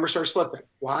later, the numbers start slipping.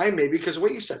 Why? Maybe because of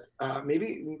what you said,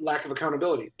 maybe lack of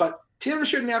accountability. But Tim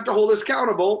shouldn't have to hold us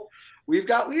accountable. We've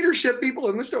got leadership people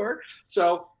in the store.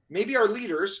 So maybe our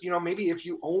leaders, you know, maybe if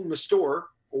you own the store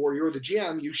or you're the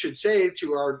GM, you should say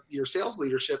to your sales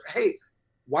leadership, hey,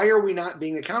 why are we not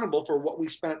being accountable for what we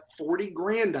spent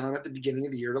 $40,000 on at the beginning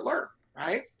of the year to learn,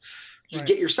 right? You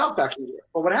get yourself back in gear.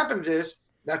 But what happens is,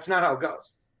 that's not how it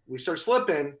goes. We start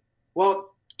slipping.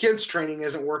 Well, kids training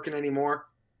isn't working anymore.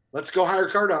 Let's go hire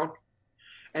Cardone.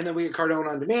 And then we get Cardone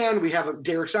on demand. We have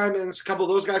Derek Simons, a couple of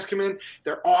those guys come in.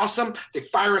 They're awesome. They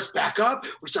fire us back up.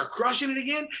 We start crushing it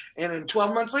again. And then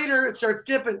 12 months later, it starts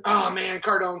dipping. Oh, man,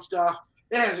 Cardone stuff.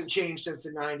 It hasn't changed since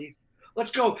the 90s.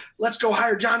 Let's go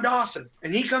hire John Dawson.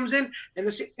 And he comes in, and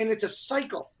it's a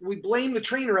cycle. We blame the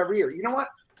trainer every year. You know what?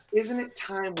 Isn't it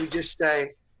time we just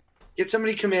say, get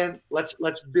somebody come in, let's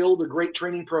build a great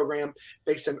training program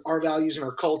based on our values and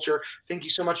our culture. Thank you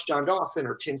so much, John Dawson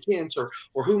or Tim Kintz or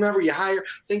whomever you hire.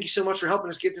 Thank you so much for helping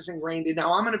us get this ingrained. And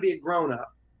now I'm going to be a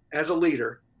grown-up as a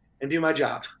leader and do my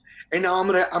job. And now I'm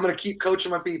going to keep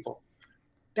coaching my people.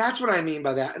 That's what I mean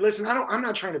by that. Listen, I'm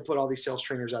not trying to put all these sales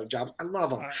trainers out of jobs. I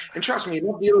love them. And trust me,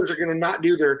 enough dealers are going to not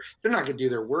do they're not going to do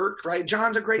their work, right?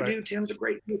 John's a great dude. Tim's a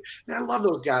great dude. Man, I love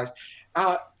those guys.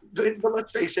 But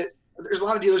let's face it, there's a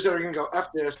lot of dealers that are going to go,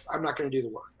 F this, I'm not going to do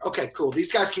the work. Okay, cool.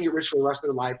 These guys can get rich for the rest of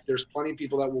their life. There's plenty of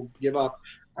people that will give up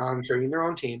on training their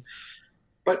own team.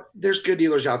 But there's good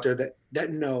dealers out there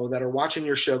that know, that are watching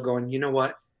your show going, you know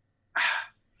what?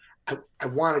 I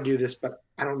want to do this, but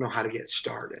I don't know how to get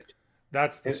started.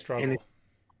 That's the struggle. And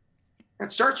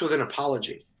it starts with an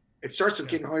apology. It starts with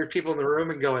getting all your people in the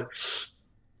room and going,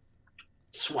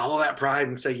 swallow that pride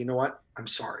and say, you know what? I'm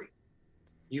sorry.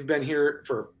 You've been here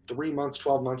for 3 months,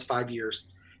 12 months, 5 years,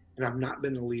 and I've not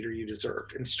been the leader you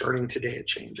deserved. And starting today, it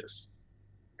changes.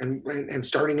 And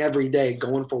starting every day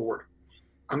going forward,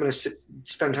 I'm going to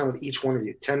spend time with each one of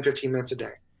you, 10, 15 minutes a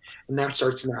day. And that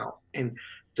starts now. And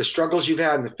the struggles you've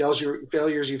had and the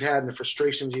failures you've had and the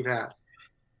frustrations you've had,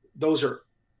 those are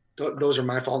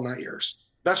my fault, not yours.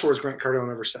 Best words Grant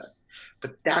Cardone ever said.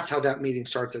 But that's how that meeting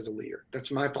starts as a leader. That's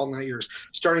my fault, not yours.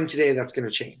 Starting today, that's going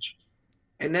to change.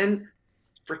 And then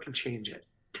freaking change it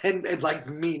and like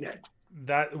mean it.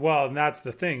 And that's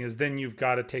the thing, is then you've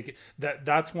got to take it.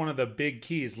 That's one of the big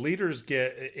keys. Leaders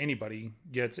anybody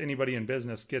in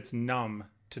business gets numb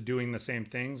to doing the same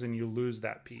things, and you lose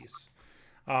that piece.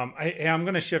 I'm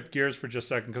going to shift gears for just a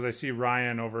second, because I see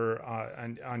Ryan over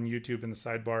on YouTube in the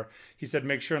sidebar. He said,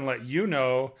 make sure and let you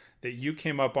know that you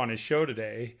came up on his show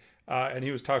today. And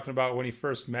he was talking about when he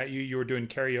first met you, you were doing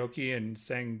karaoke and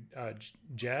sang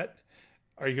Jet.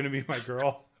 Are you going to be my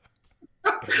girl?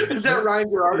 Is that Ryan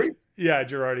Girardi? Yeah,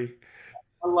 Girardi.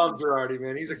 I love Girardi,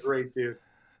 man. He's a great dude.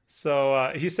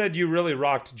 So he said you really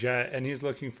rocked Jet, and he's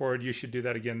looking forward. You should do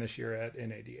that again this year at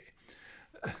NADA.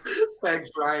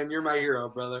 Thanks, Brian. You're my hero,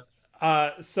 brother.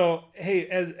 So, hey,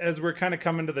 as we're kind of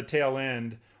coming to the tail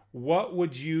end, what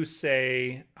would you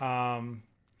say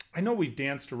I know we've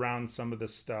danced around some of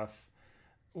this stuff.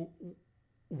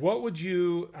 What would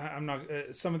you, I'm not,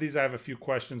 some of these I have a few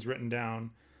questions written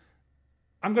down.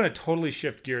 I'm going to totally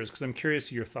shift gears because I'm curious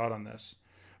of your thought on this.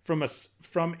 From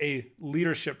a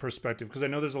leadership perspective, because I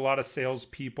know there's a lot of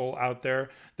salespeople out there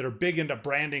that are big into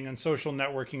branding and social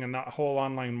networking and that whole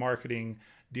online marketing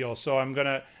deal. So I'm going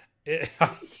to,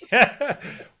 yeah,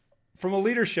 from a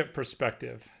leadership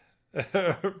perspective,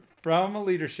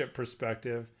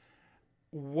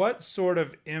 what sort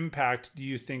of impact do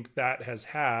you think that has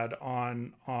had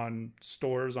on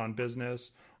stores, on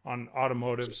business, on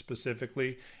automotive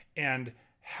specifically? And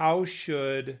how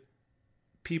should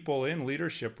people in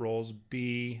leadership roles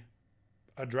be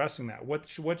addressing that? What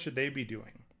should they be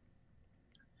doing?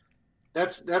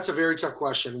 That's a very tough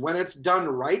question. When it's done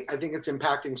right, I think it's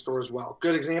impacting stores well.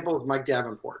 Good example is Mike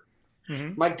Davenport.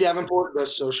 Mm-hmm. Mike Davenport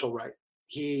does social right.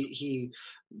 He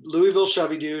Louisville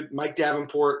Chevy dude, Mike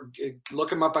Davenport,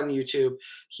 look him up on YouTube.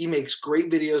 He makes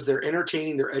great videos. They're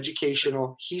entertaining, they're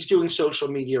educational. He's doing social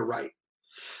media right.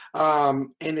 And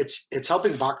it's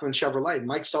helping Bachman Chevrolet.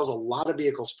 Mike sells a lot of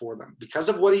vehicles for them. Because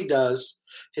of what he does,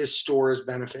 his store is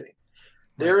benefiting.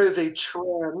 There is a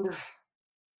trend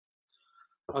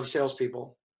of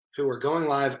salespeople who are going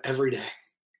live every day.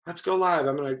 Let's go live.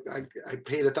 I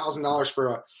paid $1,000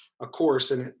 for a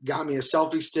course, and it got me a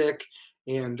selfie stick,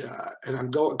 and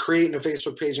I'm creating a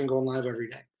Facebook page and going live every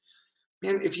day.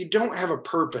 Man, if you don't have a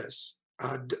purpose,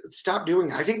 stop doing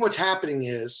it. I think what's happening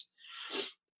is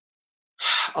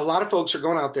a lot of folks are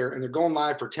going out there and they're going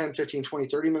live for 10, 15, 20,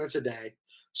 30 minutes a day.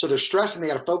 So they're stressed and they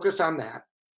got to focus on that.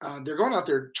 They're going out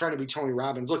there trying to be Tony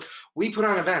Robbins. Look, we put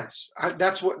on events.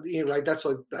 That's what, right? That's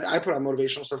what I put on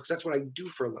motivational stuff because that's what I do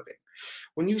for a living.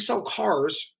 When you sell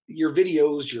cars, your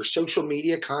videos, your social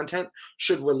media content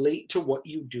should relate to what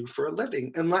you do for a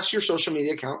living, unless your social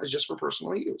media account is just for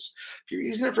personal use. If you're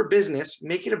using it for business,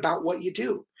 make it about what you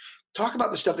do. Talk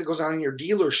about the stuff that goes on in your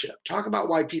dealership. Talk about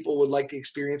why people would like the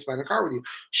experience buying a car with you.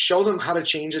 Show them how to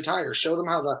change a tire. Show them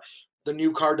how the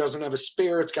new car doesn't have a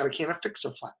spare. It's got a can of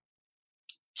Fix-A-Flat.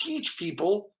 Teach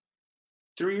people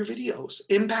through your videos.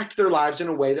 Impact their lives in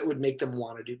a way that would make them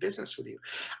want to do business with you.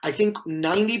 I think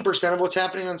 90% of what's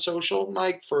happening on social,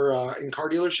 Mike, for in car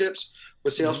dealerships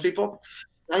with salespeople,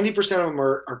 90% of them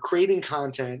are creating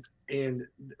content and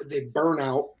they burn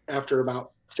out after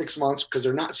about 6 months because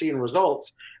they're not seeing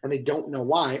results and they don't know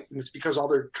why. And it's because all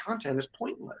their content is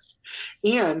pointless.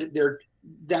 And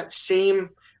that same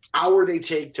hour they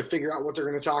take to figure out what they're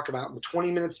going to talk about, and the 20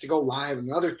 minutes to go live, and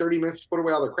the other 30 minutes to put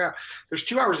away all their crap. There's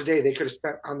 2 hours a day they could have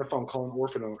spent on the phone calling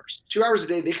orphan owners. 2 hours a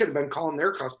day they could have been calling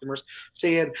their customers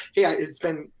saying, hey, it's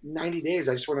been 90 days.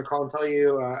 I just want to call and tell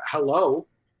you hello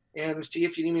and see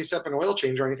if you need me to set up an oil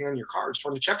change or anything on your car. I just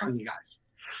want to check on you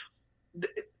guys.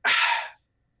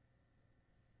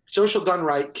 Social done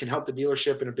right can help the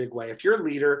dealership in a big way. If you're a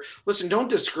leader, listen, don't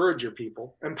discourage your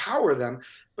people, empower them,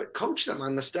 but coach them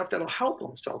on the stuff that'll help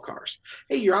them sell cars.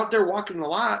 Hey, you're out there walking the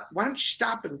lot. Why don't you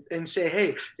stop and say,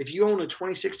 hey, if you own a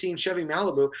 2016 Chevy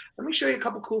Malibu, let me show you a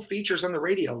couple cool features on the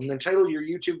radio, and then title your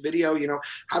YouTube video,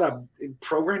 how to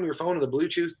program your phone to the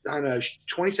Bluetooth on a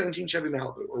 2017 Chevy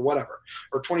Malibu or whatever,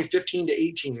 or 2015 to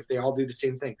 18 if they all do the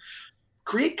same thing.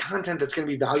 Create content that's going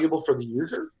to be valuable for the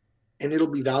user, and it'll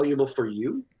be valuable for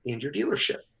you and your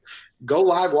dealership. Go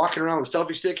live walking around with a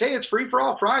selfie stick. Hey, it's free for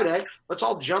all Friday. Let's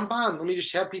all jump on. Let me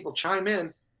just have people chime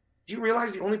in. Do you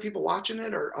realize the only people watching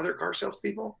it are other car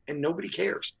salespeople and nobody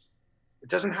cares? It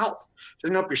doesn't help. It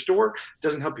doesn't help your store. It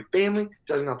doesn't help your family. It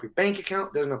doesn't help your bank account.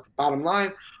 It doesn't help your bottom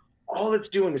line. All it's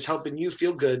doing is helping you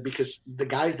feel good because the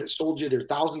guys that sold you their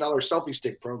 $1,000 selfie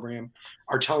stick program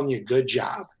are telling you good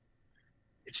job.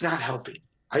 It's not helping.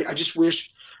 I just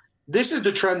wish. This is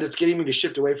the trend that's getting me to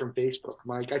shift away from Facebook,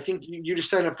 Mike. I think you just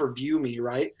signed up for View Me,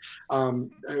 right?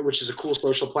 Which is a cool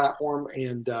social platform,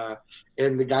 and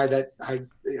the guy that I'm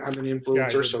an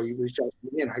influencer, so you reached out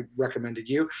to me and I recommended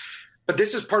you. But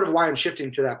this is part of why I'm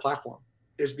shifting to that platform,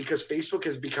 is because Facebook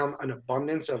has become an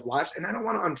abundance of lives, and I don't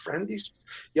want to unfriend these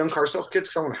young car sales kids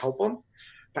because I want to help them,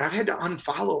 but I've had to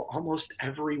unfollow almost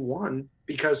everyone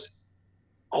because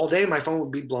all day my phone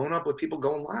would be blown up with people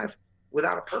going live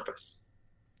without a purpose.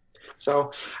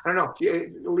 So I don't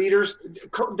know, leaders,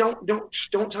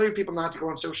 don't tell your people not to go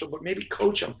on social, but maybe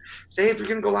coach them. Say, hey, if you're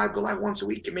going to go live once a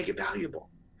week and make it valuable.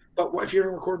 But if you're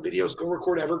going to record videos, go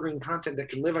record evergreen content that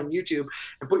can live on YouTube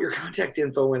and put your contact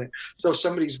info in it. So if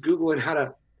somebody's Googling how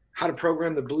to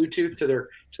program the Bluetooth to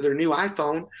their new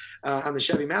iPhone on the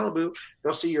Chevy Malibu,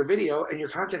 they'll see your video and your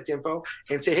contact info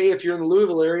and say, hey, if you're in the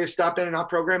Louisville area, stop in and I'll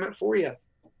program it for you.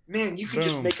 Man, you can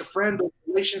just make a friend, a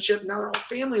relationship. Now their whole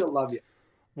family will love you.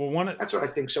 Well, that's what I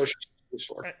think social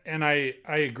for. And I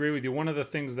agree with you. One of the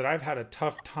things that I've had a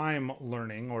tougher time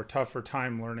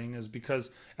learning is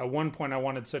because at one point I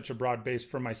wanted such a broad base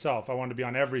for myself. I wanted to be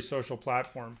on every social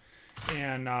platform.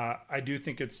 And I do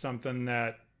think it's something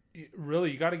that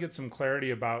really you got to get some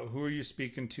clarity about who are you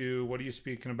speaking to, what are you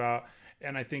speaking about.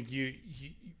 And I think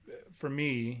for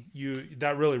me,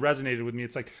 that really resonated with me.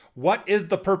 It's like, what is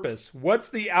the purpose? What's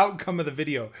the outcome of the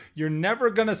video? You're never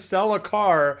going to sell a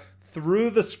car through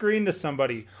the screen to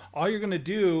somebody. All you're going to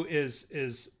do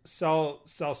is sell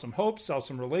some hope, sell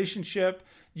some relationship.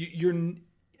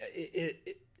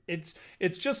 It's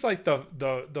just like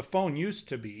the phone used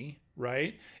to be,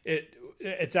 right?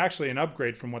 It's actually an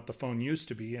upgrade from what the phone used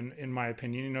to be, in my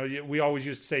opinion. You know, we always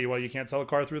used to say, well, you can't sell a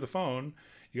car through the phone.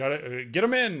 You got to get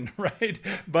them in, right?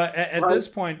 But at this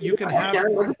point, you can have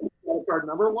card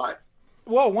number. What?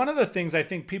 Well, one of the things I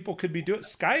think people could be doing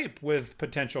Skype with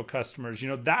potential customers. You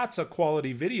know, that's a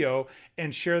quality video,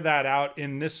 and share that out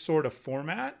in this sort of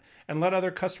format and let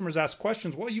other customers ask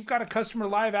questions. Well, you've got a customer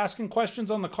live asking questions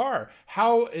on the car.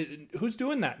 Who's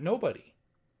doing that? Nobody.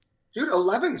 Dude,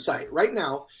 11 site right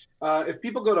now. If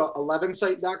people go to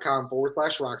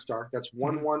 11site.com/rockstar, that's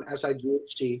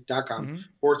 11sight.com.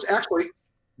 Or it's actually,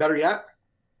 better yet,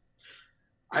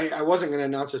 I wasn't going to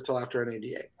announce this till after an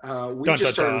ADA. We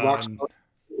just started Rockstar.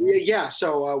 Yeah,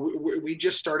 so we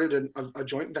just started a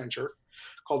joint venture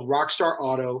called Rockstar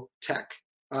Auto Tech.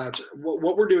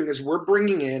 What we're doing is we're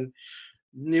bringing in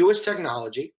newest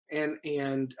technology and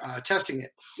testing it.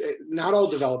 Not all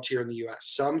developed here in the U.S.,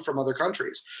 some from other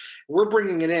countries. We're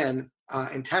bringing it in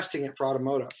and testing it for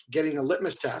automotive, getting a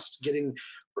litmus test, getting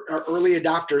early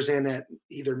adopters in at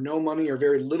either no money or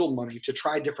very little money to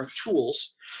try different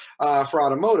tools for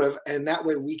automotive. And that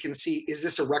way we can see, is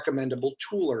this a recommendable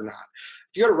tool or not?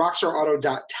 If you go to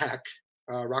rockstarauto.tech,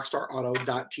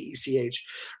 rockstarauto.tech,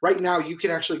 right now you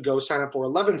can actually go sign up for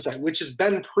 11site, which has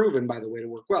been proven, by the way, to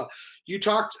work well. You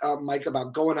talked, Mike,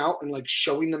 about going out and like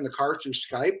showing them the car through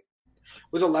Skype.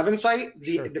 With 11site,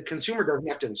 the consumer doesn't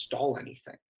have to install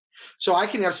anything. So I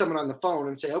can have someone on the phone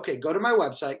and say, okay, go to my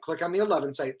website, click on the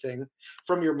 11site thing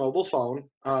from your mobile phone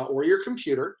or your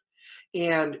computer,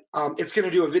 and it's going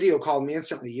to do a video call me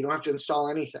instantly. You don't have to install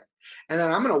anything. And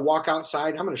then I'm going to walk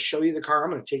outside. I'm going to show you the car. I'm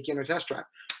going to take you on a test drive.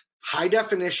 High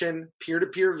definition,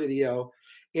 peer-to-peer video.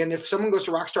 And if someone goes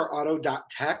to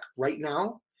rockstarauto.tech right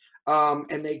now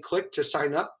and they click to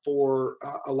sign up for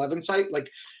 11site, like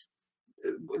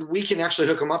we can actually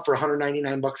hook them up for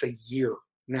 $199 a year.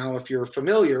 Now, if you're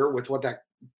familiar with what that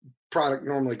product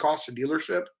normally costs a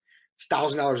dealership, it's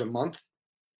 $1,000 a month.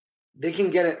 They can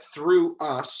get it through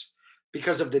us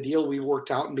because of the deal we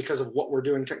worked out and because of what we're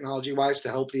doing technology-wise to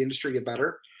help the industry get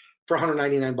better for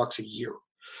 $199 a year.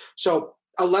 So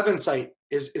 11site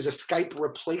is a Skype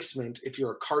replacement if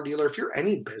you're a car dealer, if you're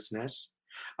any business.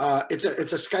 It's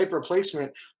a Skype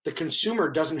replacement. The consumer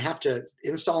doesn't have to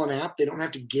install an app. They don't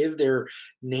have to give their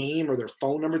name or their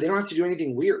phone number. They don't have to do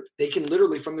anything weird. They can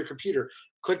literally from their computer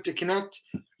click to connect.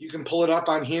 You can pull it up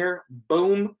on here.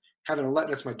 Boom.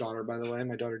 That's my daughter, by the way,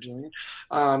 my daughter Jillian.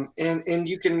 And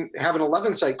you can have an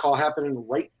 11site call happening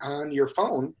right on your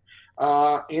phone,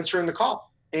 answering the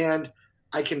call. And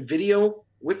I can video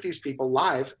with these people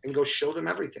live and go show them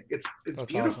everything. It's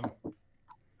beautiful. Awesome.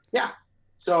 Yeah.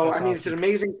 So, that's awesome. It's an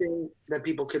amazing thing that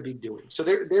people could be doing. So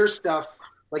there's stuff,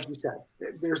 like you said,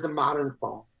 there's the modern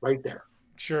phone right there.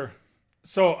 Sure.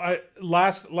 So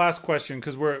last question,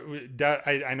 because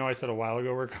I know I said a while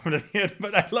ago we're coming to the end,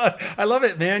 but I love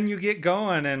it, man. You get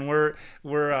going and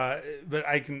but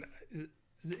I can,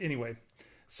 anyway.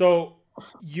 So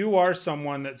you are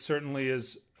someone that certainly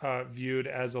is viewed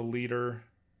as a leader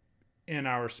in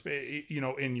our space,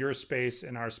 in your space,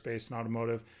 in our space, in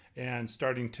automotive, and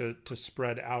starting to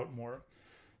spread out more.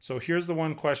 So here's the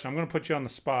one question. I'm going to put you on the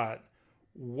spot.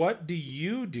 What do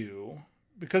you do?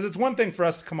 Because it's one thing for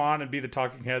us to come on and be the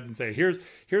talking heads and say,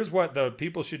 here's what the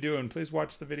people should do, and please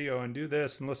watch the video and do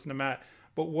this and listen to Matt.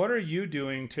 But what are you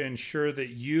doing to ensure that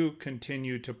you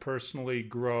continue to personally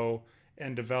grow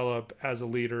and develop as a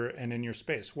leader and in your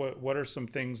space? What are some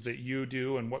things that you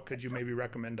do, and what could you maybe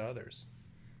recommend to others?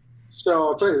 So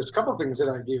I'll tell you, there's a couple of things that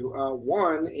I do.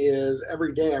 One is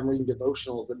every day I'm reading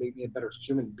devotionals that make me a better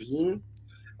human being.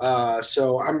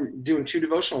 So I'm doing 2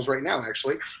 devotionals right now,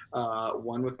 actually,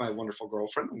 one with my wonderful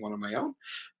girlfriend and one of my own.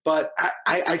 But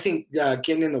I think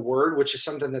getting in the Word, which is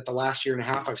something that the last year and a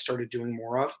half I've started doing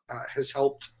more of, has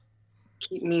helped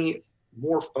keep me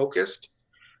more focused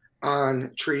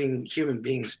on treating human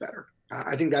beings better.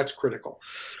 I think that's critical.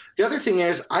 The other thing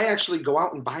is I actually go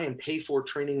out and buy and pay for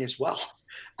training as well.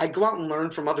 I go out and learn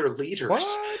from other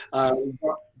leaders.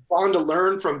 fun to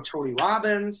learn from Tony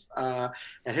Robbins at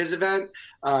his event,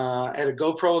 at a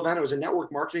GoPro event. It was a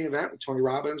network marketing event with Tony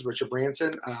Robbins, Richard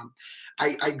Branson.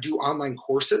 I do online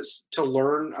courses to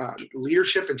learn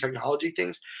leadership and technology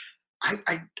things.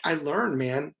 I learn,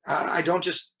 man. I don't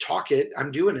just talk it.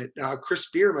 I'm doing it. Chris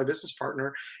Spear, my business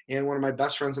partner and one of my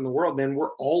best friends in the world, man,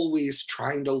 we're always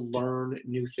trying to learn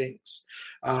new things.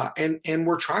 And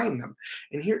we're trying them.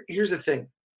 And here's the thing.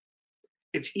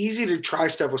 It's easy to try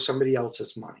stuff with somebody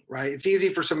else's money, right? It's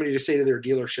easy for somebody to say to their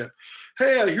dealership,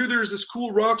 hey, I hear there's this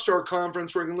cool Rockstar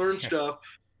conference where I can learn stuff.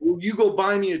 Will you go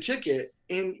buy me a ticket?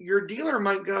 And your dealer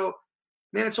might go,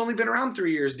 man, it's only been around 3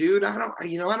 years, dude. I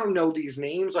don't know these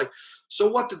names. Like, so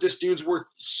what that this dude's worth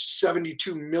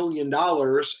 $72 million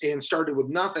and started with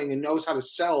nothing and knows how to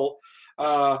sell?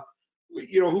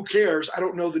 Who cares? I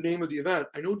don't know the name of the event.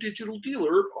 I know Digital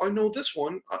Dealer. I know this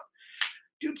one.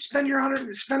 Dude, spend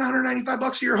 $195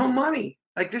 of your home money.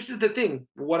 Like, this is the thing.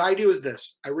 What I do is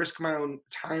this. I risk my own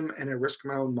time and I risk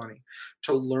my own money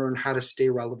to learn how to stay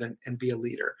relevant and be a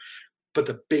leader. But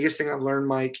the biggest thing I've learned,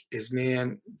 Mike, is,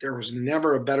 man, there was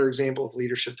never a better example of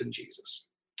leadership than Jesus.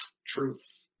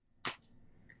 Truth.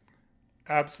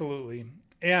 Absolutely.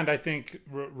 And I think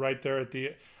right there at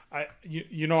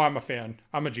I'm a fan.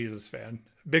 I'm a Jesus fan.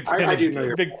 Big fan. I do know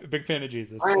you're big fan of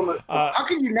Jesus. How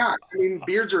can you not? I mean,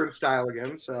 beards are in style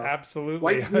again. So absolutely.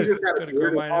 White Jesus had a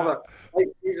beard with all the white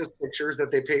Jesus pictures that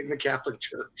they paint in the Catholic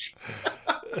Church.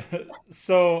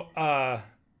 So,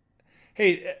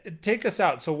 hey, take us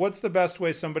out. So what's the best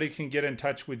way somebody can get in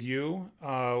touch with you?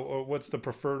 Or what's the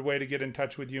preferred way to get in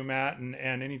touch with you, Matt? And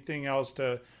anything else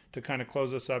to kind of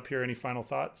close us up here? Any final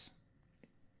thoughts?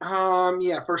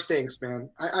 First, thanks, man.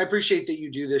 I appreciate that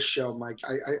you do this show, Mike.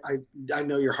 I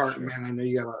know your heart, man. I know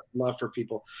you got a love for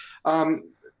people.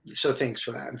 So thanks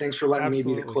for that. And thanks for letting me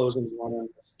be the closing one on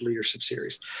this leadership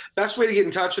series. Best way to get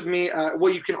in touch with me.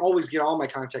 Well, you can always get all my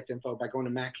contact info by going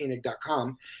to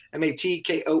matkoenig.com,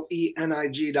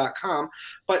 MATKOENIG.com.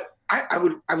 But I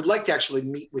would like to actually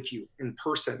meet with you in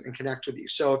person and connect with you.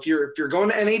 So if you're going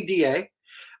to NADA,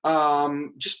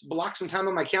 just block some time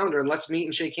on my calendar and let's meet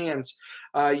and shake hands.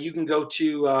 You can go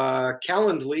to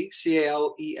Calendly,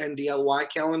 CALENDLY,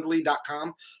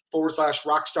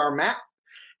 calendly.com/Rockstar Matt,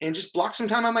 and just block some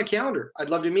time on my calendar.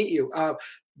 I'd love to meet you.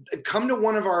 Come to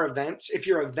one of our events. If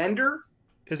you're a vendor.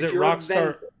 Is it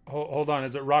Rockstar? Hold on.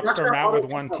 Is it Rockstar Matt with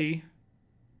one T?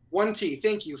 One T.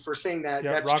 Thank you for saying that.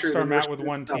 Yeah, that's Rockstar true. Matt with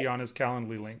one T on his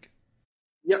Calendly link.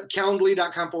 Yep,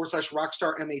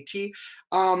 calendly.com/Rockstar MAT.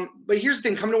 But here's the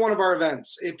thing, come to one of our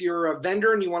events. If you're a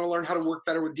vendor and you want to learn how to work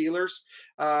better with dealers,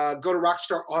 go to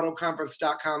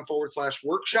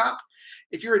rockstarautoconference.com/workshop.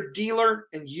 If you're a dealer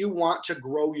and you want to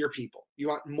grow your people, you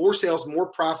want more sales,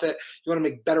 more profit, you want to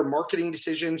make better marketing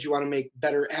decisions, you want to make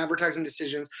better advertising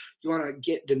decisions, you want to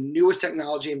get the newest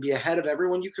technology and be ahead of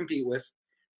everyone you compete with,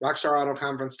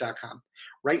 rockstarautoconference.com.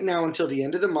 Right now until the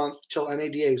end of the month, till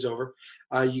NADA is over,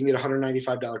 you can get a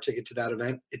 $195 ticket to that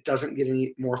event. It doesn't get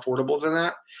any more affordable than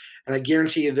that. And I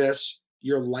guarantee you this,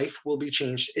 your life will be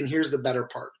changed. And here's the better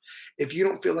part. If you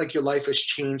don't feel like your life is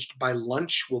changed by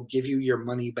lunch, we'll give you your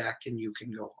money back and you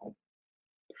can go home.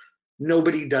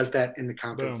 Nobody does that in the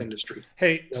conference industry.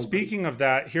 Hey, speaking of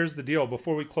that, here's the deal.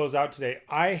 Before we close out today,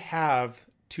 I have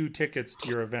 2 tickets to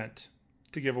your event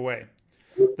to give away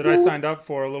that I signed up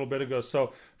for a little bit ago.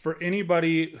 So for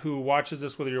anybody who watches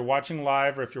this, whether you're watching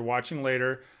live or if you're watching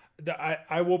later,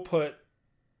 I will put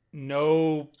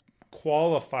no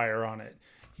qualifier on it.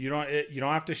 You don't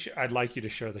have to. I'd like you to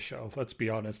share the show. Let's be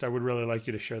honest. I would really like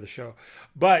you to share the show,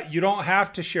 but you don't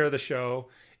have to share the show.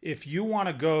 If you want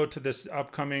to go to this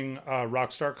upcoming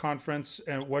Rockstar conference,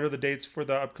 and what are the dates for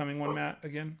the upcoming one, Matt,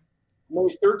 again? May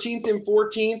 13th and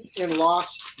 14th in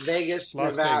Las Vegas,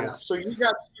 Nevada. So you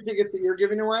got 2 tickets that you're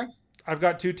giving away? I've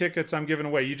got 2 tickets I'm giving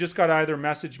away. You just got to either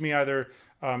message me on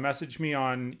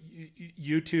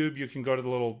YouTube. You can go to the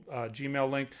little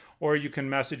Gmail link, or you can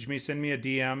message me, send me a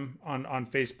DM on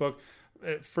Facebook.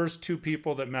 First 2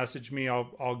 people that message me,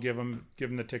 I'll give them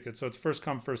the ticket. So it's first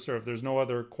come, first serve. There's no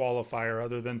other qualifier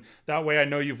other than that way I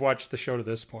know you've watched the show to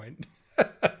this point.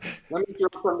 Let me throw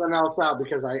something else out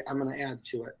because I'm going to add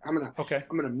to it. I'm going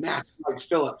to match Mike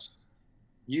Phillips.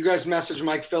 You guys message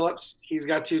Mike Phillips. He's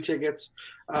got 2 tickets.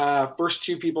 First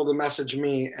 2 people to message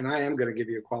me, and I am going to give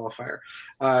you a qualifier.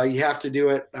 You have to do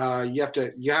it. You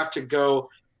have to go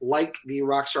like the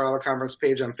Rockstar Auto Conference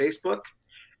page on Facebook,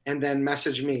 and then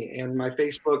message me. And my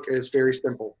Facebook is very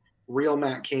simple. Real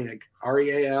Mat Koenig.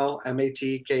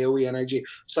 RealMattKoenig.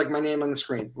 Just like my name on the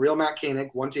screen. Real Mat Koenig.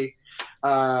 1 T.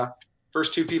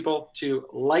 First 2 people to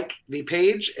like the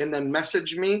page and then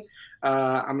message me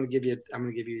I'm gonna give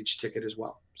you each ticket as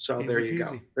well. So Easy there you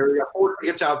peasy. go. There we go. 4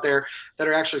 tickets out there that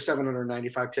are actually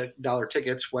 $795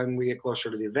 tickets when we get closer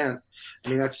to the event. I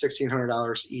mean, that's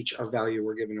 $1,600 each of value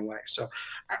we're giving away. So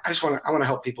I want to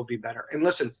help people be better. And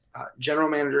listen, general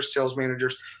managers, sales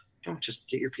managers, don't just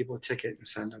get your people a ticket and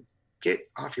send them. Get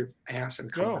off your ass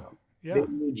and come with them. Yeah, they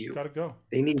need you. Gotta go.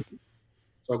 They need you.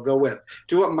 So go with.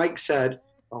 Do what Mike said.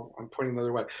 Oh, I'm pointing the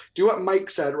other way. Do what Mike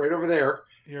said right over there.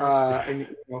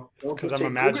 And it's because I'm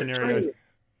imaginary.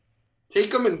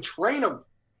 Take them and train them.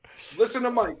 Listen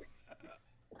to Mike.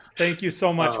 Thank you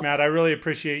so much, Matt. I really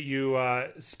appreciate you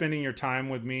spending your time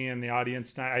with me and the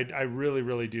audience tonight. I really,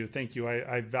 really do. Thank you.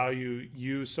 I value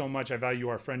you so much. I value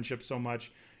our friendship so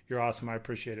much. You're awesome. I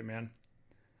appreciate it, man.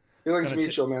 Feelings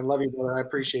mutual, man. Love you, brother. I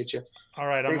appreciate you. All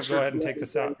right. I'm going to go ahead and take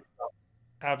this out.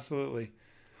 Absolutely.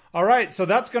 All right, so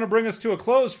that's going to bring us to a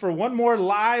close for one more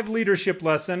live leadership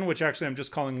lesson, which actually I'm just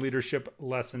calling leadership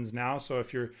lessons now. So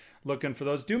if you're looking for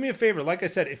those, do me a favor. Like I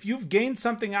said, if you've gained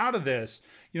something out of this,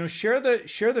 share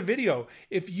the video.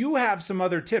 If you have some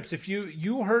other tips, if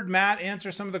you heard Matt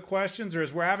answer some of the questions, or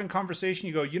as we're having conversation,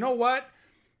 you go, you know what?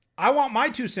 I want my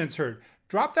 2 cents heard.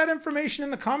 Drop that information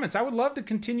in the comments. I would love to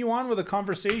continue on with a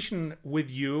conversation with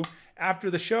you after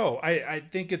the show. I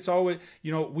think it's always,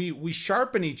 we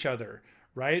sharpen each other.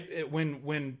 Right?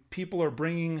 When people are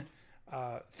bringing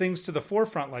things to the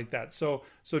forefront like that. So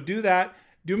do that.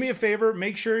 Do me a favor.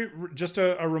 Make sure, just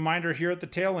a reminder here at the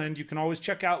tail end, you can always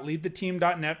check out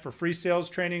leadtheteam.net for free sales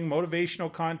training, motivational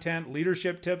content,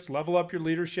 leadership tips, level up your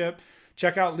leadership.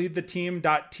 Check out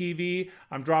leadtheteam.tv.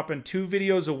 I'm dropping 2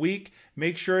 videos a week.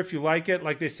 Make sure if you like it,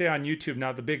 like they say on YouTube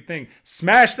now, the big thing,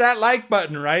 smash that like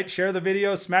button, right? Share the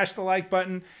video, smash the like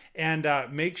button, and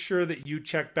make sure that you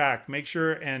check back. Make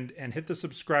sure and hit the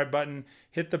subscribe button,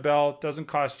 hit the bell. It doesn't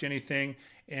cost you anything,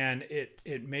 and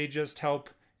it may just help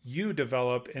you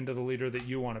develop into the leader that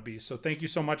you want to be. So thank you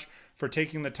so much for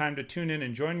taking the time to tune in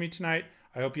and join me tonight.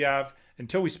 I hope you have,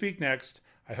 until we speak next,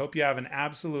 I hope you have an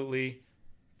absolutely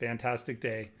fantastic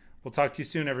day. We'll talk to you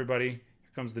soon, everybody.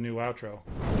 Here comes the new outro.